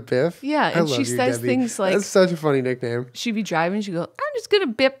your brother Biff? Yeah, I and love she you, says Debbie. things like- That's such a funny nickname. She'd be driving, she'd go, I'm just gonna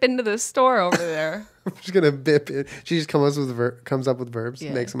bip into the store over there. I'm just gonna bip it. She just comes up with verbs,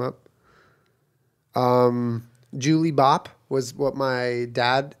 Yeah. makes them up. Julie Bop was what my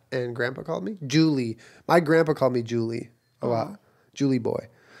dad and grandpa called me. Julie. My grandpa called me Julie a lot. Julie boy.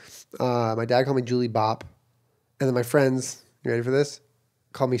 My dad called me Julie Bop. And then my friends, you ready for this?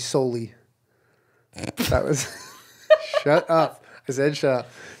 Call me Soli. That was shut up. I said shut up.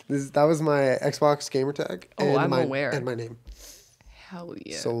 That was my Xbox gamer tag. Oh, I'm my, aware. And my name. Hell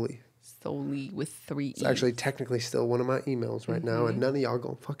yeah. Soli. Solely with 3 E's. It's actually technically still one of my emails right now, and none of y'all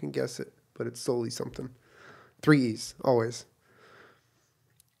gonna fucking guess it, but it's solely something. 3 E's, always.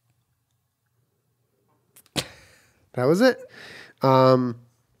 That was it. Do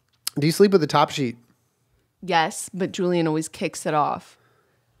you sleep with the top sheet? Yes, but Julian always kicks it off.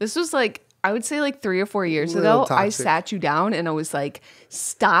 This was like, I would say like 3 or 4 years Little ago. I toxic. sat you down and I was like,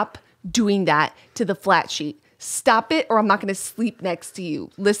 stop doing that to the flat sheet. Stop it or I'm not going to sleep next to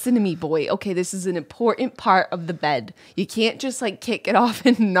you. Listen to me, boy. Okay, this is an important part of the bed. You can't just like kick it off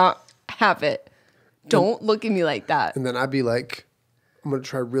and not have it. Don't look at me like that. And then I'd be like, I'm gonna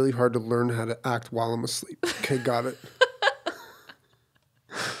try really hard to learn how to act while I'm asleep. Okay, got it.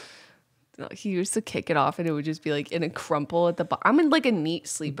 He used to kick it off and it would just be like in a crumple at the bottom. I'm in like a neat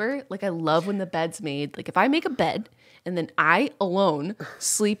sleeper. Like I love when the bed's made. Like if I make a bed and then I alone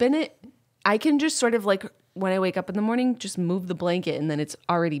sleep in it, I can just sort of like when I wake up in the morning, just move the blanket and then it's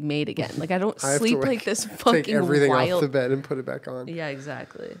already made again. Like I don't I have to, sleep like, like this fucking take everything wild. off the bed and put it back on. Yeah,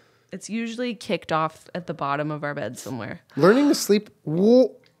 exactly. It's usually kicked off at the bottom of our bed somewhere. Learning to sleep.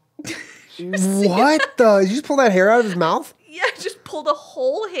 What the? Did you just pull that hair out of his mouth? Yeah, I just pulled a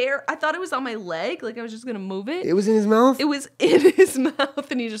whole hair. I thought it was on my leg. Like I was just going to move it. It was in his mouth? It was in his mouth.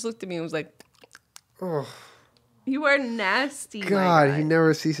 And he just looked at me and was like, Oh, you are nasty. God, he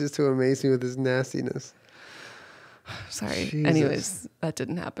never ceases to amaze me with his nastiness. Sorry. Jesus. Anyways, that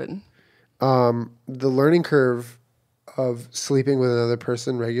didn't happen. The learning curve of sleeping with another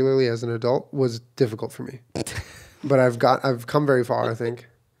person regularly as an adult was difficult for me. But I've come very far, I think.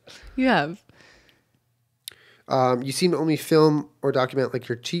 You have. You seem to only film or document like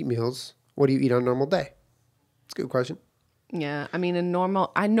your cheat meals. What do you eat on a normal day? It's a good question. Yeah. I mean,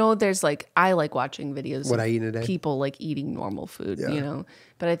 I know there's like, I like watching videos What of I eat in a day. people like eating normal food, Yeah. you know?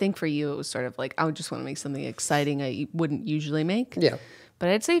 But I think for you, it was sort of like, I would just want to make something exciting I wouldn't usually make. Yeah. But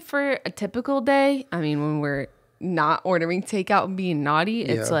I'd say for a typical day, I mean, when we're not ordering takeout and being naughty,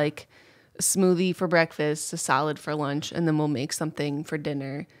 it's Yeah. like a smoothie for breakfast, a salad for lunch, and then we'll make something for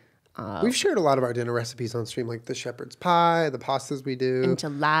dinner. We've shared a lot of our dinner recipes on stream, like the shepherd's pie, the pastas we do,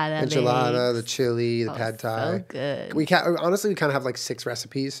 Enchilada, the chili, the pad thai. so good. We kind of have like 6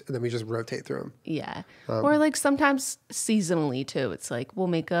 recipes, and then we just rotate through them. Yeah. Or like sometimes seasonally too. It's like we'll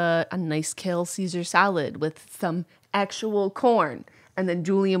make a nice kale Caesar salad with some actual corn. And then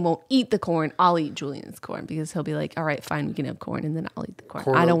Julian won't eat the corn. I'll eat Julian's corn because he'll be like, all right, fine, we can have corn. And then I'll eat the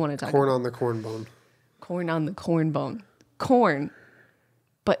corn. I don't want to talk corn about on the corn bone. corn on the corn bone. Corn.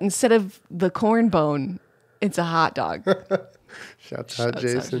 But instead of the corn bone, it's a hot dog. Shouts out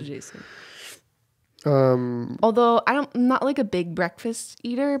Jason. to Jason. Although I'm not like a big breakfast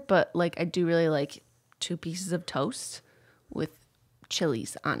eater, but like I do really like 2 pieces of toast with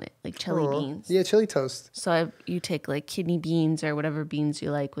chilies on it, like chili beans. Yeah, chili toast. So you take like kidney beans or whatever beans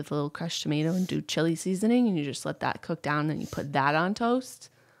you like with a little crushed tomato and do chili seasoning, and you just let that cook down, and you put that on toast.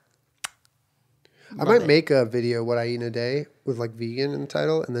 I might make a video what I eat in a day with like vegan in the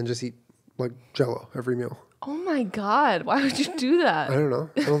title, and then just eat like Jell-O every meal. Oh my God, why would you do that? I don't know.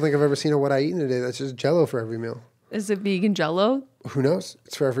 I don't think I've ever seen a what I eat in a day that's just Jell-O for every meal. Is it vegan Jell-O? Who knows?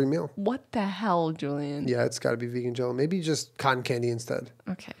 It's for every meal. What the hell, Julian? Yeah, it's got to be vegan Jell-O. Maybe just cotton candy instead.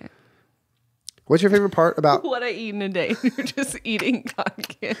 Okay. What's your favorite part about... What I eat in a day. You're just eating cotton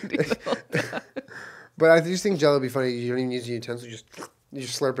candy the whole time. But I just think Jell-O would be funny. You don't even use the utensil. You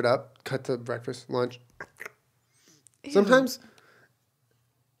just slurp it up, cut to breakfast, lunch. Sometimes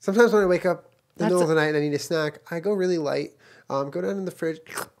when I wake up in the middle of the night and I need a snack, I go really light. Go down in the fridge,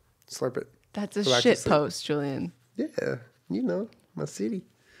 slurp it. That's a Go back to shit sleep. post, Julian. Yeah, you know, my city.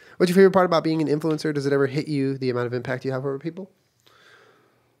 What's your favorite part about being an influencer? Does it ever hit you the amount of impact you have over people?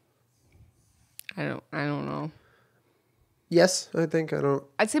 I don't know. Yes, I think I don't.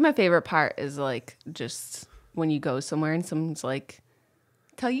 I'd say my favorite part is like just when you go somewhere and someone's like,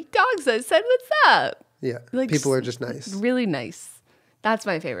 tell you dogs I said what's up. Yeah, Like, people are just nice. Really nice. That's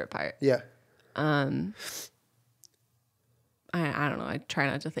my favorite part. Yeah. I don't know. I try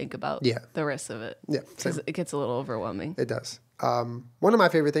not to think about the rest of it. Yeah, Because same. it gets a little overwhelming. It does. One of my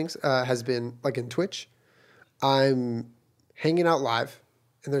favorite things has been like in Twitch, I'm hanging out live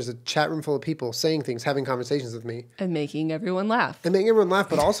and there's a chat room full of people saying things, having conversations with me. And making everyone laugh. And making everyone laugh,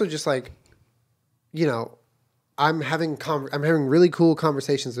 but also just like, you know, I'm having really cool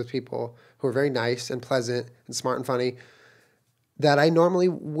conversations with people who are very nice and pleasant and smart and funny that I normally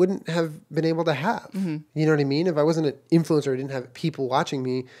wouldn't have been able to have. Mm-hmm. You know what I mean? If I wasn't an influencer, I didn't have people watching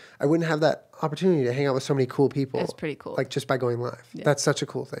me, I wouldn't have that opportunity to hang out with so many cool people. It's pretty cool. Like just by going live. Yeah. That's such a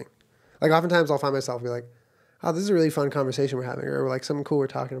cool thing. Like oftentimes I'll find myself be like, oh, this is a really fun conversation we're having, or like something cool we're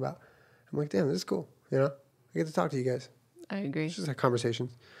talking about. I'm like, damn, this is cool. You know, I get to talk to you guys. I agree. It's just like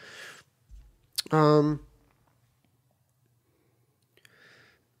conversations.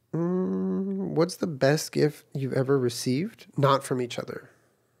 What's the best gift you've ever received? Not from each other.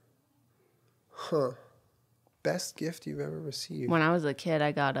 Huh. Best gift you've ever received? When I was a kid,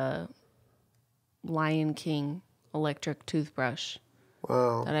 I got a Lion King electric toothbrush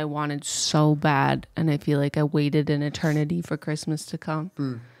Wow. that I wanted so bad. And I feel like I waited an eternity for Christmas to come.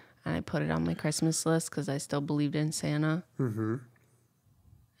 And I put it on my Christmas list because I still believed in Santa. Mm-hmm.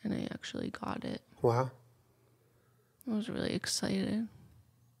 And I actually got it. Wow. I was really excited.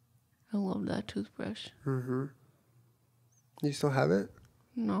 I love that toothbrush. You still have it?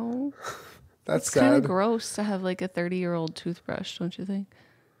 No. That's It's kind sad. of gross to have like a 30-year-old toothbrush, don't you think?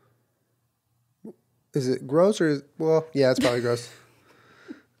 Is it gross or is... Well, yeah, it's probably gross.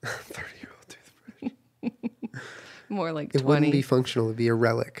 30-year-old toothbrush. More like It 20. wouldn't be functional. It'd be a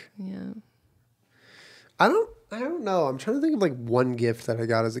relic. Yeah. I don't know. I'm trying to think of like one gift that I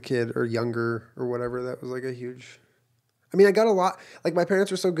got as a kid or younger or whatever that was like a huge. I mean, I got a lot. Like my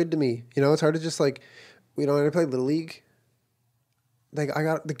parents were so good to me. You know, it's hard to just like, you know, when I played Little League. Like I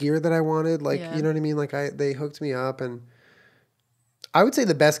got the gear that I wanted. Like you know what I mean. Like they hooked me up, and I would say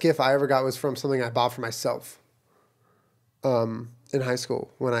the best gift I ever got was from something I bought for myself. In high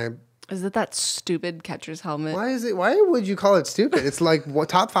school when I. Is it that stupid catcher's helmet? Why is it? Why would you call it stupid? It's like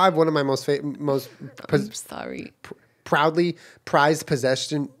top 5. One of my most I'm sorry. Proudly prized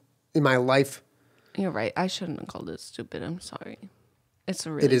possession in my life. You're right. I shouldn't have called it stupid. I'm sorry.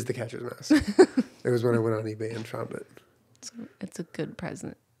 It is the catcher's mask. It was when I went on eBay and found it. It's a good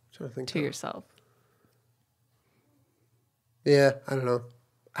present to yourself. Yeah, I don't know.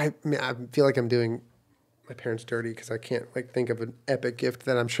 I feel like I'm doing my parents dirty because I can't like think of an epic gift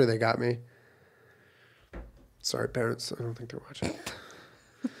that I'm sure they got me. Sorry, parents. I don't think they're watching.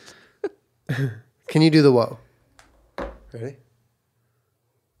 Can you do the whoa? Ready?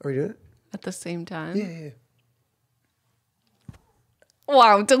 Are we doing it? At the same time? Yeah.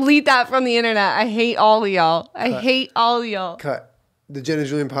 Wow, delete that from the internet. I hate all of y'all. I hate all of y'all. Cut. The Jenna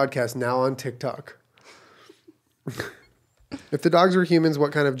Julien Podcast now on TikTok. If the dogs were humans,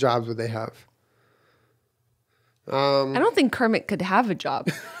 what kind of jobs would they have? I don't think Kermit could have a job.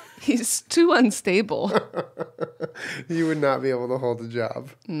 He's too unstable. He would not be able to hold a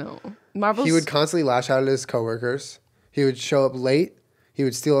job. No. He would constantly lash out at his coworkers. He would show up late. He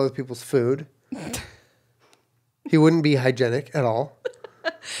would steal other people's food. He wouldn't be hygienic at all.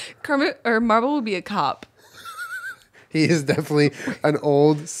 Kermit or Marble would be a cop. He is definitely an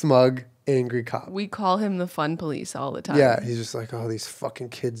old, smug, angry cop. We call him the fun police all the time. Yeah, he's just like, oh, these fucking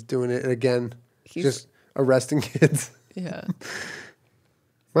kids doing it. And again, just arresting kids. Yeah.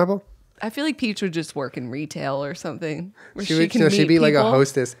 Marble? I feel like Peach would just work in retail or something. Where she'd be like a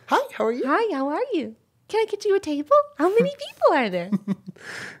hostess. Hi, how are you? Hi, how are you? Can I get you a table? How many people are there?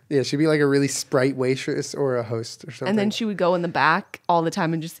 Yeah, she'd be like a really Sprite waitress or a host or something. And then she would go in the back all the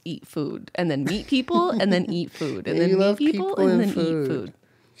time and just eat food. And then meet people and then eat food. And then meet people and then eat food.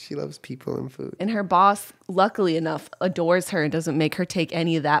 She loves people and food. And her boss, luckily enough, adores her and doesn't make her take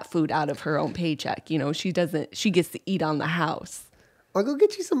any of that food out of her own paycheck. You know, she gets to eat on the house. I'll go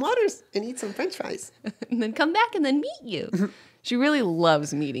get you some waters and eat some French fries. And then come back and then meet you. She really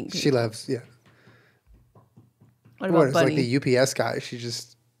loves meeting people. She loves, yeah. What about Bunny? Like the UPS guy. She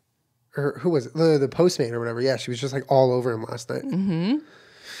just, or who was it? The postman or whatever. Yeah, she was just like all over him last night. Mm-hmm.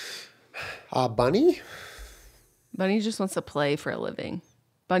 Bunny? Bunny just wants to play for a living.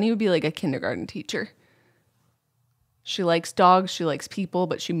 Bunny would be like a kindergarten teacher. She likes dogs, she likes people,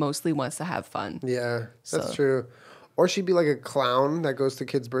 but she mostly wants to have fun. Yeah, that's true. Or she'd be like a clown that goes to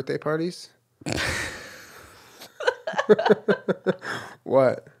kids' birthday parties.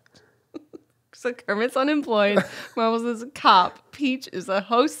 What? So Kermit's unemployed. Marbles is a cop. Peach is a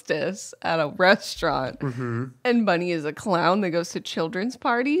hostess at a restaurant. Mm-hmm. And Bunny is a clown that goes to children's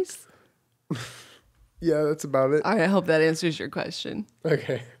parties. Yeah, that's about it. I hope that answers your question.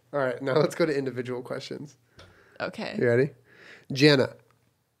 Okay. All right. Now let's go to individual questions. Okay. You ready? Jenna,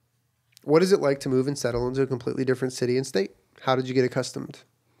 what is it like to move and settle into a completely different city and state? How did you get accustomed?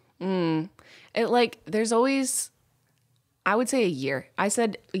 There's always, I would say a year. I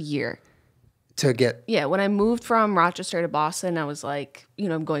said a year. To get. Yeah. When I moved from Rochester to Boston, I was like,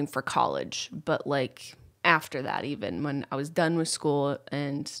 I'm going for college. But like after that, even when I was done with school,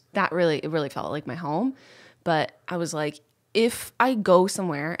 and it really felt like my home. But I was like, if I go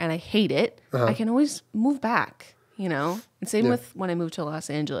somewhere and I hate it, I can always move back, And same with when I moved to Los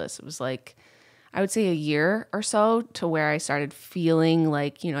Angeles. It was like, I would say a year or so to where I started feeling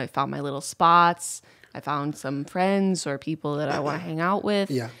like, I found my little spots. I found some friends or people that I want to hang out with.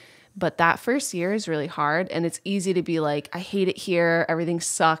 Yeah. But that first year is really hard. And it's easy to be like, I hate it here. Everything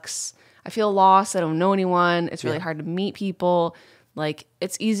sucks. I feel lost. I don't know anyone. It's really hard to meet people. Like,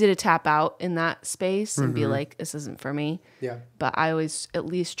 it's easy to tap out in that space and be like, this isn't for me. Yeah. But I always at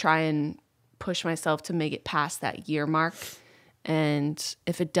least try and push myself to make it past that year mark. And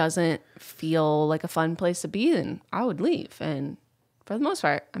if it doesn't feel like a fun place to be, then I would leave. And for the most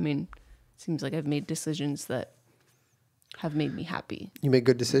part, it seems like I've made decisions that have made me happy. You make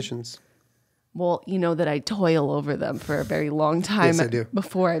good decisions. Well, you know that I toil over them for a very long time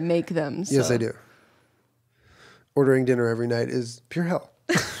before I make them. So. Yes, I do. Ordering dinner every night is pure hell.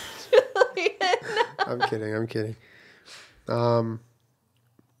 I'm kidding.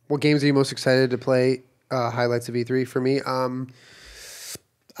 What games are you most excited to play? Highlights of E3 for me.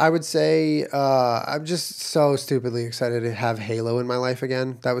 I would say I'm just so stupidly excited to have Halo in my life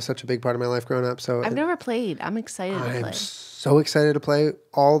again. That was such a big part of my life growing up. So I've never played. I'm excited to play. I'm so excited to play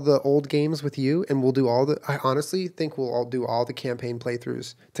all the old games with you, and we'll do I honestly think we'll all do all the campaign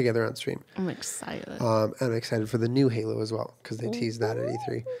playthroughs together on stream. I'm excited. And I'm excited for the new Halo as well because they teased that at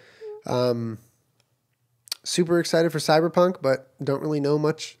E3. Super excited for Cyberpunk, but don't really know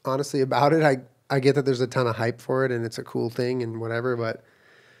much honestly about it. I get that there's a ton of hype for it and it's a cool thing and whatever, but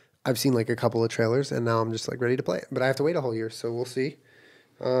I've seen like a couple of trailers and now I'm just like ready to play it. But I have to wait a whole year, so we'll see.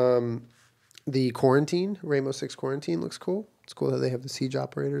 The Quarantine, Rainbow Six Quarantine looks cool. It's cool that they have the siege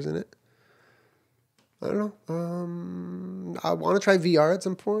operators in it. I don't know. I want to try VR at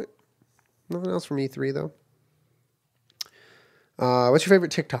some point. Nothing else from E3 though. What's your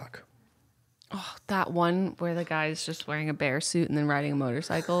favorite TikTok? Oh, that one where the guy's just wearing a bear suit and then riding a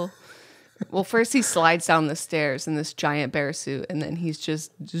motorcycle. Well, first he slides down the stairs in this giant bear suit, and then he's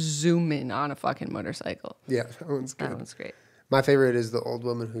just zooming on a fucking motorcycle. Yeah, that one's good. That one's great. My favorite is the old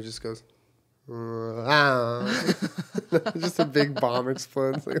woman who just goes, just a big bomb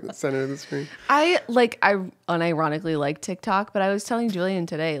explodes like in the center of the screen. I unironically like TikTok, but I was telling Julian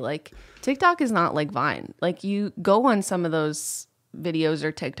today, like, TikTok is not like Vine. Like, you go on some of those videos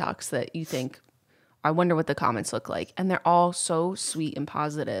or TikToks that you think, I wonder what the comments look like. And they're all so sweet and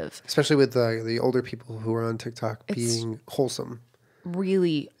positive. Especially with the older people who are on TikTok being wholesome.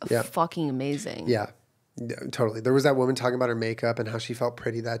 Really fucking amazing. Yeah, totally. There was that woman talking about her makeup and how she felt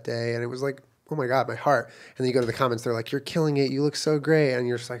pretty that day. And it was like, oh my God, my heart. And then you go to the comments, they're like, you're killing it. You look so great. And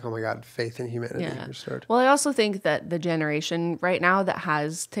you're just like, oh my God, faith in humanity. Yeah. Restored. Well, I also think that the generation right now that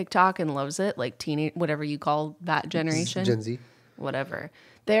has TikTok and loves it, like teenage, whatever you call that generation. Gen Z. Whatever.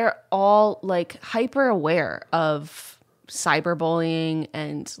 They're all like hyper aware of cyberbullying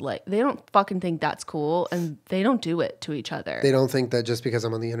and like they don't fucking think that's cool and they don't do it to each other. They don't think that just because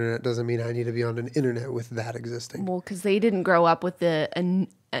I'm on the internet doesn't mean I need to be on an internet with that existing. Well, because they didn't grow up with the I'm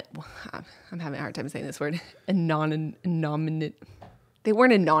having a hard time saying this word. They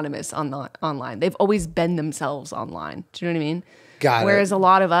weren't anonymous online. They've always been themselves online. Do you know what I mean? Whereas a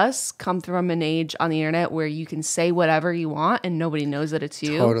lot of us come from an age on the internet where you can say whatever you want and nobody knows that it's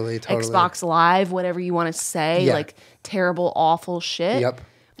you. Totally. Xbox Live, whatever you want to say, like terrible, awful shit. Yep.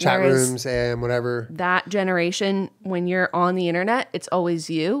 Chat rooms and whatever. That generation, when you're on the internet, it's always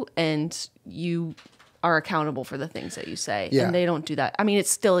you and you are accountable for the things that you say. Yeah. And they don't do that. I mean, it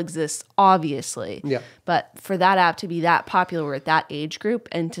still exists, obviously. Yeah. But for that app to be that popular at that age group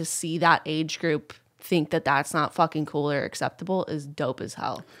and to see that age group think that that's not fucking cool or acceptable is dope as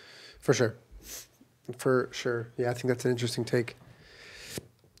hell. For sure. Yeah, I think that's an interesting take.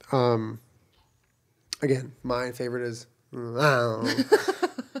 Again, my favorite is so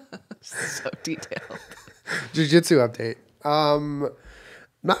detailed. Jiu-jitsu update.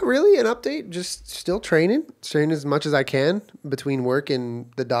 Not really an update, just still training. Training as much as I can between work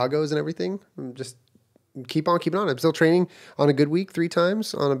and the doggos and everything. Just keep on keeping on. I'm still training on a good week 3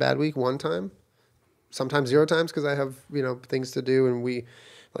 times, on a bad week 1 time. Sometimes 0 times because I have, things to do. And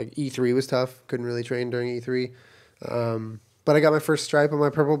E3 was tough. Couldn't really train during E3. But I got my first stripe on my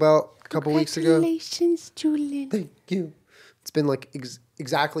purple belt a couple weeks ago. Congratulations, Julien. Thank you. It's been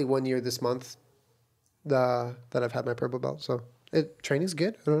exactly 1 year this month that I've had my purple belt. So training's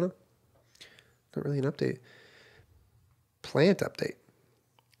good. I don't know. Not really an update. Plant update.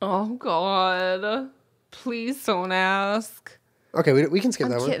 Oh, God. Please don't ask. Okay, we can skip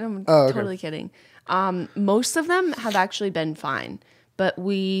that one. I'm totally kidding. Most of them have actually been fine. But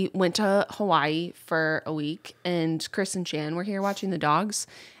we went to Hawaii for a week, and Chris and Shan were here watching the dogs.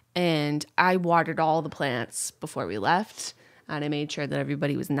 And I watered all the plants before we left. And I made sure that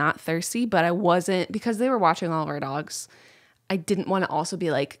everybody was not thirsty. But I wasn't, because they were watching all of our dogs, I didn't want to also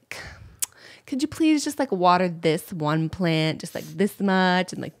be like, could you please just water this one plant just this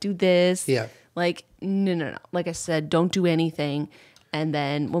much and do this? Yeah. No. Like I said, don't do anything. And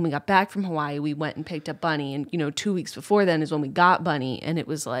then when we got back from Hawaii, we went and picked up Bunny. And, 2 weeks before then is when we got Bunny. And it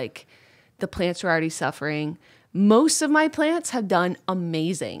was the plants were already suffering. Most of my plants have done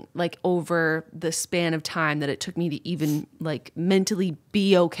amazing, over the span of time that it took me to even mentally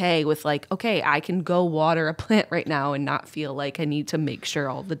be okay with okay, I can go water a plant right now and not feel like I need to make sure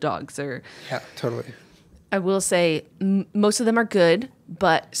all the dogs are. Yeah, totally. I will say most of them are good,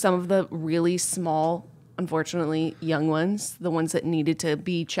 but some of the really small, unfortunately, young ones, the ones that needed to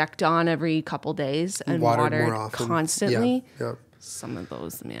be checked on every couple days and watered more often. Constantly, yeah. Some of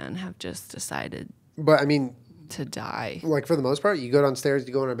those, man, have just decided but I mean, to die. For the most part, you go downstairs,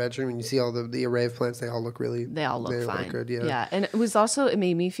 you go in our bedroom, and you see all the array of plants. They all look fine. Look good, yeah. Yeah, and it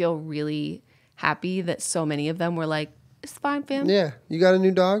made me feel really happy that so many of them were it's fine, fam. Yeah. You got a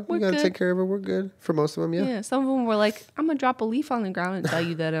new dog? We're You got to good. take care of her. We're good. For most of them, yeah. Yeah, some of them were like, I'm going to drop a leaf on the ground and tell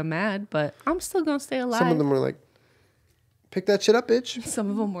you that I'm mad, but I'm still going to stay alive. Some of them were like, pick that shit up, bitch. Some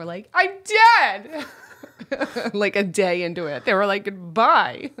of them were like, I'm dead. Like a day into it. They were like,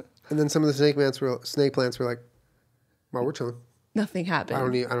 goodbye. And then some of the snake plants were like, well, we're chilling. Nothing happened.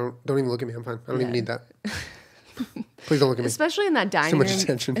 Don't even look at me. I'm fine. I don't even need that. Please don't look at me. Especially in that dining So room. much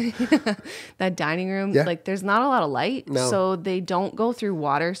attention. That dining room, Yeah. like there's not a lot of light. No. So they don't go through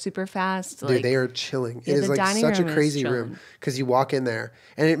water super fast. Dude, Like, they are chilling. Yeah, It is the like dining such a room is crazy chilling. room because you walk in there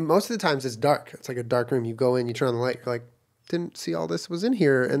and most of the times it's dark. It's like a dark room. You go in, you turn on the light. You're like, didn't see all this was in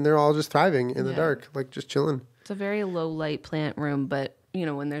here, and they're all just thriving in the dark, like just chilling. It's a very low light plant room, but you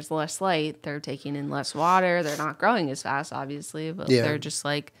know, when there's less light, they're taking in less water. They're not growing as fast, obviously, but Yeah. they're just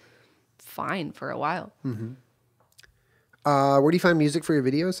like fine for a while. Where do you find music for your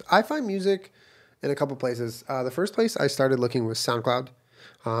videos? I find music in a couple places. The first place I started looking was SoundCloud.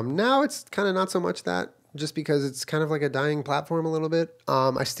 Now it's kind of not so much that, just because it's kind of like a dying platform a little bit.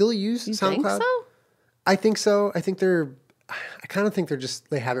 I still use You SoundCloud. think so? I think so. I kind of think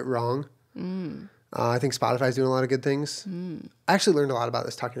they have it wrong. I think Spotify's doing a lot of good things. I actually learned a lot about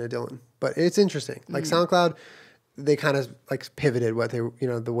this talking to Dylan, but it's interesting. Like SoundCloud, they kind of like pivoted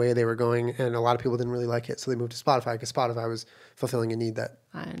the way they were going, and a lot of people didn't really like it, so they moved to Spotify because Spotify was fulfilling a need that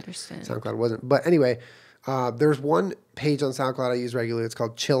I understand. SoundCloud wasn't. But anyway, there's one page on SoundCloud I use regularly. It's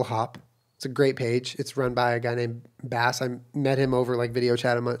called Chill Hop. It's a great page. It's run by a guy named Bass. I met him over like video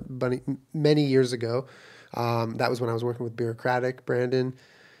chat many years ago. That was when I was working with Bureaucratic, Brandon.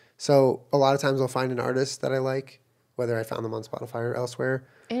 So a lot of times I'll find an artist that I like, whether I found them on Spotify or elsewhere.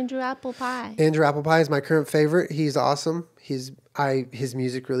 Andrew Apple Pie. Andrew Apple Pie is my current favorite. He's awesome. His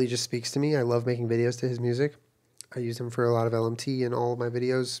music really just speaks to me. I love making videos to his music. I use him for a lot of LMT in all of my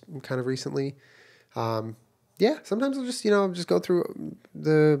videos kind of recently. Sometimes I'll just go through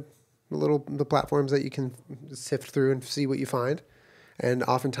the platforms that you can sift through and see what you find. And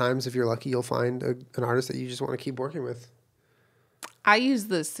oftentimes, if you're lucky, you'll find an artist that you just want to keep working with. I use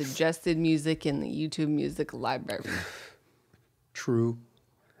the suggested music in the YouTube music library. True.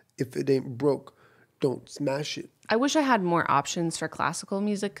 If it ain't broke, don't smash it. I wish I had more options for classical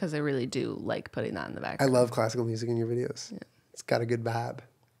music because I really do like putting that in the I background. love classical music in your videos. Yeah. It's got a good vibe.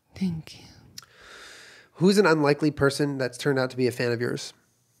 Thank you. Who's an unlikely person that's turned out to be a fan of yours?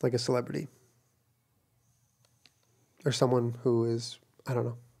 Like a celebrity? Or someone who is, I don't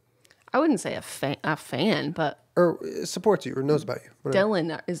know. I wouldn't say a fan, but Or supports you or knows about you. Whatever.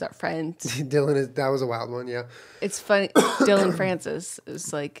 Dylan is our friend. That was a wild one, yeah. It's funny. Dylan Francis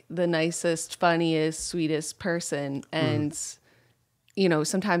is like the nicest, funniest, sweetest person. And,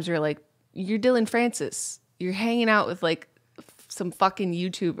 sometimes you're like, you're Dylan Francis. You're hanging out with like some fucking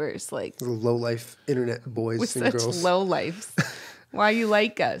YouTubers, like Low life internet boys with and such girls. low lives. Why you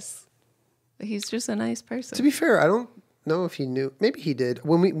like us? He's just a nice person. To be fair, I don't know if he knew. Maybe he did.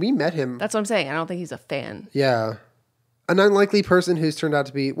 When we met him. That's what I'm saying. I don't think he's a fan. Yeah. An unlikely person who's turned out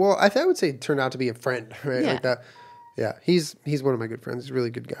to be, well, I would say turned out to be a friend, right? Yeah. Like that. Yeah. He's one of my good friends. He's a really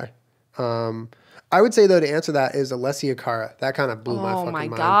good guy. I would say, though, to answer that is Alessia Cara. That kind of blew my fucking mind.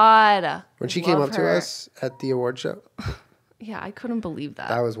 Oh, my God. When she came Love up to her. us at the award show, Yeah, I couldn't believe that.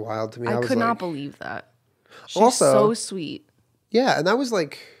 that was wild to me. I was could not like, believe that. She's Also- so sweet. Yeah, and that was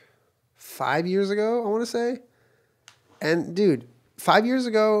like 5 years ago, I want to say. And dude, 5 years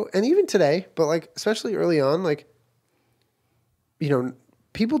ago, and even today, but like especially early on, like,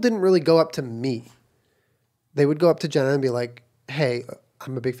 people didn't really go up to me. They would go up to Jenna and be like, "Hey,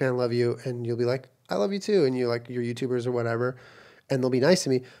 I'm a big fan, love you," and you'll be like, "I love you too," and you're like, you're YouTubers or whatever, and they'll be nice to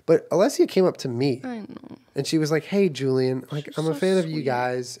me. But Alessia came up to me, I know. and she was like, "Hey, Julian, like She's I'm a so fan of you sweet.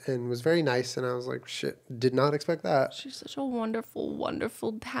 guys," and was very nice. And I was like, "Shit, did not expect that." She's such a wonderful,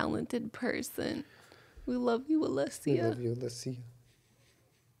 wonderful, talented person. We love you, I Alessia. love you, Alessia.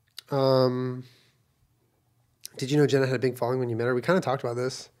 Did you know Jenna had a big following when you met her? We kind of talked about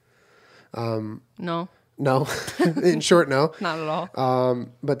this. No, No, in short, no. not at all.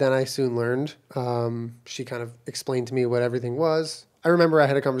 But then I soon learned. She kind of explained to me what everything was. I remember I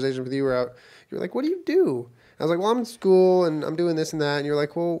had a conversation with you where you were like, "What do you do?" I was like, "Well, I'm in school and I'm doing this and that." And you're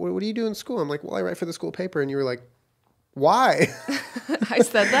like, "Well, what do you do in school?" I'm like, "Well, I write for the school paper." And you were like, "Why?" I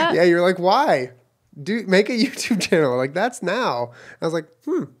said that? Yeah, you're like, "Why? Make a YouTube channel." Like, that's now. I was like,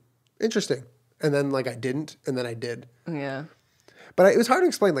 interesting. And then like I didn't, and then I did. Yeah. But it was hard to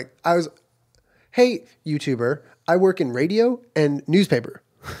explain. Like hey, YouTuber, I work in radio and newspaper.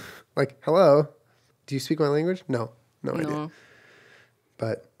 Like, hello, do you speak my language? No idea. No.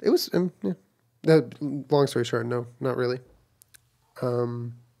 But it was, long story short, no, not really.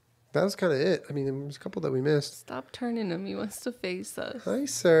 that was kind of it. I mean, there was a couple that we missed. Stop turning him. He wants to face us. Hi,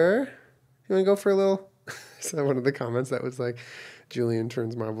 sir. You want to go for a little? So one of the comments that was like, Julian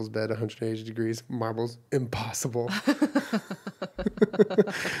turns Marble's bed 180 degrees. Marble's impossible.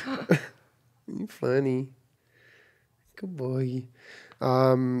 You funny. Good boy.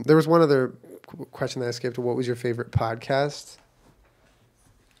 There was one other question that I skipped. What was your favorite podcast?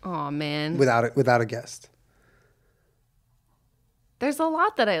 Oh man. Without a guest. There's a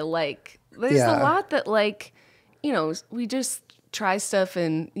lot that I like. There's a lot that like, we just try stuff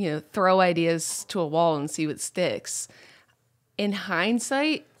and, throw ideas to a wall and see what sticks. In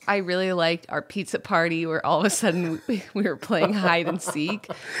hindsight, I really liked our pizza party where all of a sudden we were playing hide and seek.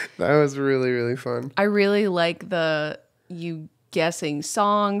 That was really, really fun. I really like you guessing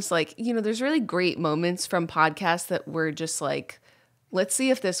songs. Like, there's really great moments from podcasts that were just like, let's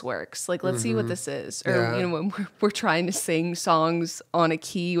see if this works. Like, let's see what this is. Or, when we're trying to sing songs on a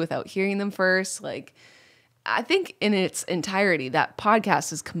key without hearing them first. Like, I think in its entirety, that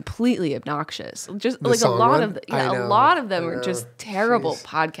podcast is completely obnoxious. Just like a lot of them are just terrible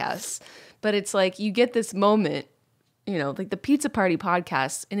podcasts. But it's like you get this moment, like the Pizza Party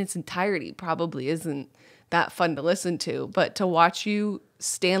podcast in its entirety probably isn't that fun to listen to. But to watch you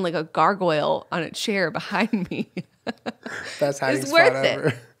stand like a gargoyle on a chair behind me, that's it's worth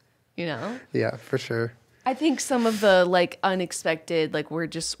it. Yeah, for sure. I think some of the like unexpected, like we're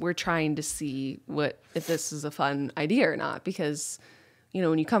trying to see if this is a fun idea or not, because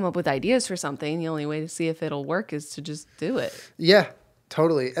when you come up with ideas for something, the only way to see if it'll work is to just do it. Yeah,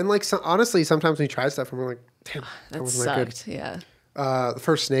 totally. And like honestly, sometimes we try stuff and we're like, damn, that wasn't sucked. that good. Yeah. The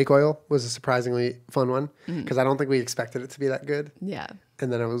first snake oil was a surprisingly fun one because I don't think we expected it to be that good. Yeah.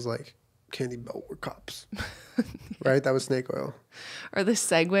 And then I was like, Candy Belt were cops. Right? That was snake oil. Or the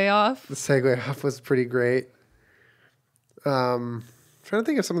segue off. The segue off was pretty great. Trying to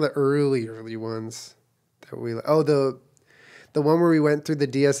think of some of the early ones that we the one where we went through the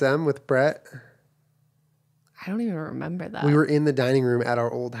DSM with Brett. I don't even remember that. We were in the dining room at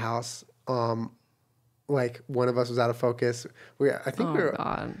our old house. Like one of us was out of focus. I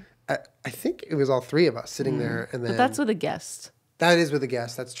think it was all three of us sitting there, and then but that's with a guest. That is with a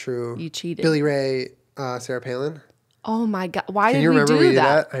guest. That's true. You cheated. Billy Ray, Sarah Palin. Oh my God! Why Can did you remember we do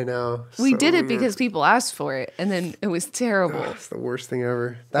that? I know. We did it because people asked for it, and then it was terrible. It's the worst thing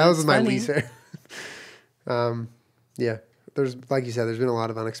ever. That was my least favorite. Yeah. There's, like you said, there's been a lot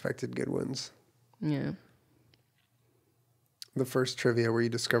of unexpected good ones. Yeah. The first trivia where you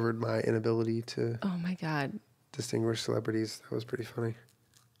discovered my inability to. Oh my God. Distinguish celebrities. That was pretty funny.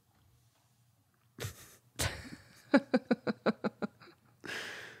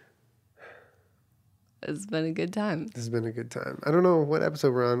 It's been a good time. This has been a good time. I don't know what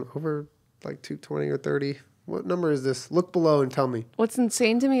episode we're on. Over like 220 or 30. What number is this? Look below and tell me. What's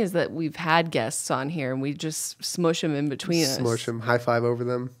insane to me is that we've had guests on here and we just smush them in between us. Smush them, high five over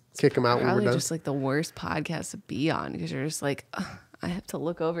them, kick them out when we're done. Probably just like the worst podcast to be on because you're just like, I have to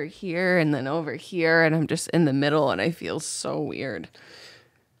look over here and then over here and I'm just in the middle and I feel so weird.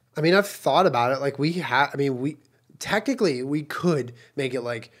 I mean, I've thought about it. Like technically we could make it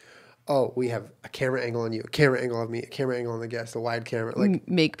like, oh, we have a camera angle on you, a camera angle on me, a camera angle on the guest, a wide camera. Like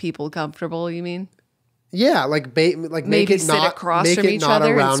make people comfortable, you mean? Yeah, like maybe make it sit not across make from it each not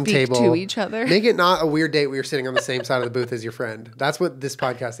other a round and speak table to each other. Make it not a weird date where you're sitting on the same side of the booth as your friend. That's what this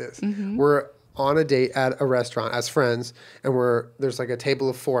podcast is. Mm-hmm. We're on a date at a restaurant as friends, and there's like a table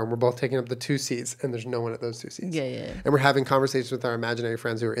of four, and we're both taking up the two seats, and there's no one at those two seats. Yeah, yeah. And we're having conversations with our imaginary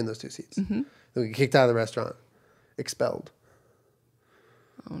friends who are in those two seats. Mm-hmm. Then we get kicked out of the restaurant, expelled.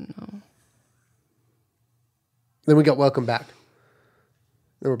 Oh no. Then we got welcome back.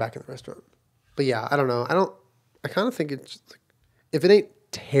 Then we're back in the restaurant. But yeah, I don't know. I kind of think it's like, if it ain't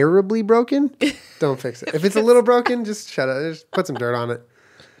terribly broken, don't fix it. If it's a little broken, just shut it. Just put some dirt on it.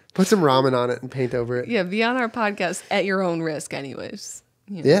 Put some ramen on it and paint over it. Yeah, be on our podcast at your own risk anyways.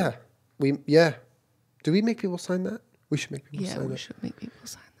 You know. Yeah. Do we make people sign that? We should make people sign that. Yeah, we should make people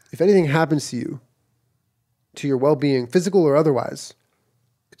sign that. If anything happens to you, to your well-being, physical or otherwise,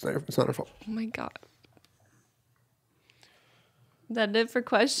 it's not our fault. Oh my God. That it for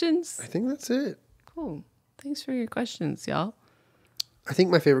questions? I think that's it. Cool. Thanks for your questions, y'all. I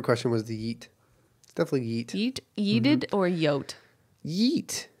think my favorite question was the yeet. It's definitely yeet. Yeeted or yote?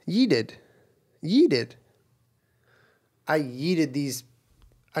 Yeet. Yeeted. I yeeted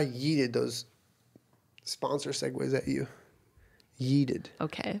those sponsor segues at you. Yeeted.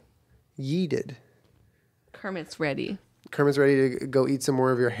 Okay. Yeeted. Kermit's ready. Kermit's ready to go eat some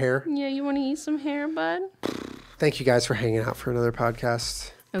more of your hair. Yeah, you want to eat some hair, bud? Thank you guys for hanging out for another podcast.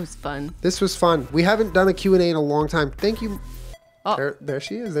 It was fun. This was fun. We haven't done a Q&A in a long time. Thank you. Oh, there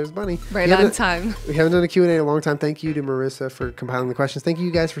she is. There's Bunny. right We on haven't- time. We haven't done a Q&A in a long time. Thank you to Marissa for compiling the questions. Thank you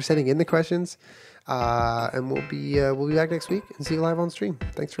guys for sending in the questions. And we'll be back next week and see you live on stream.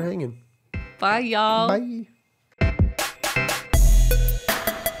 Thanks for hanging. Bye, y'all. Bye.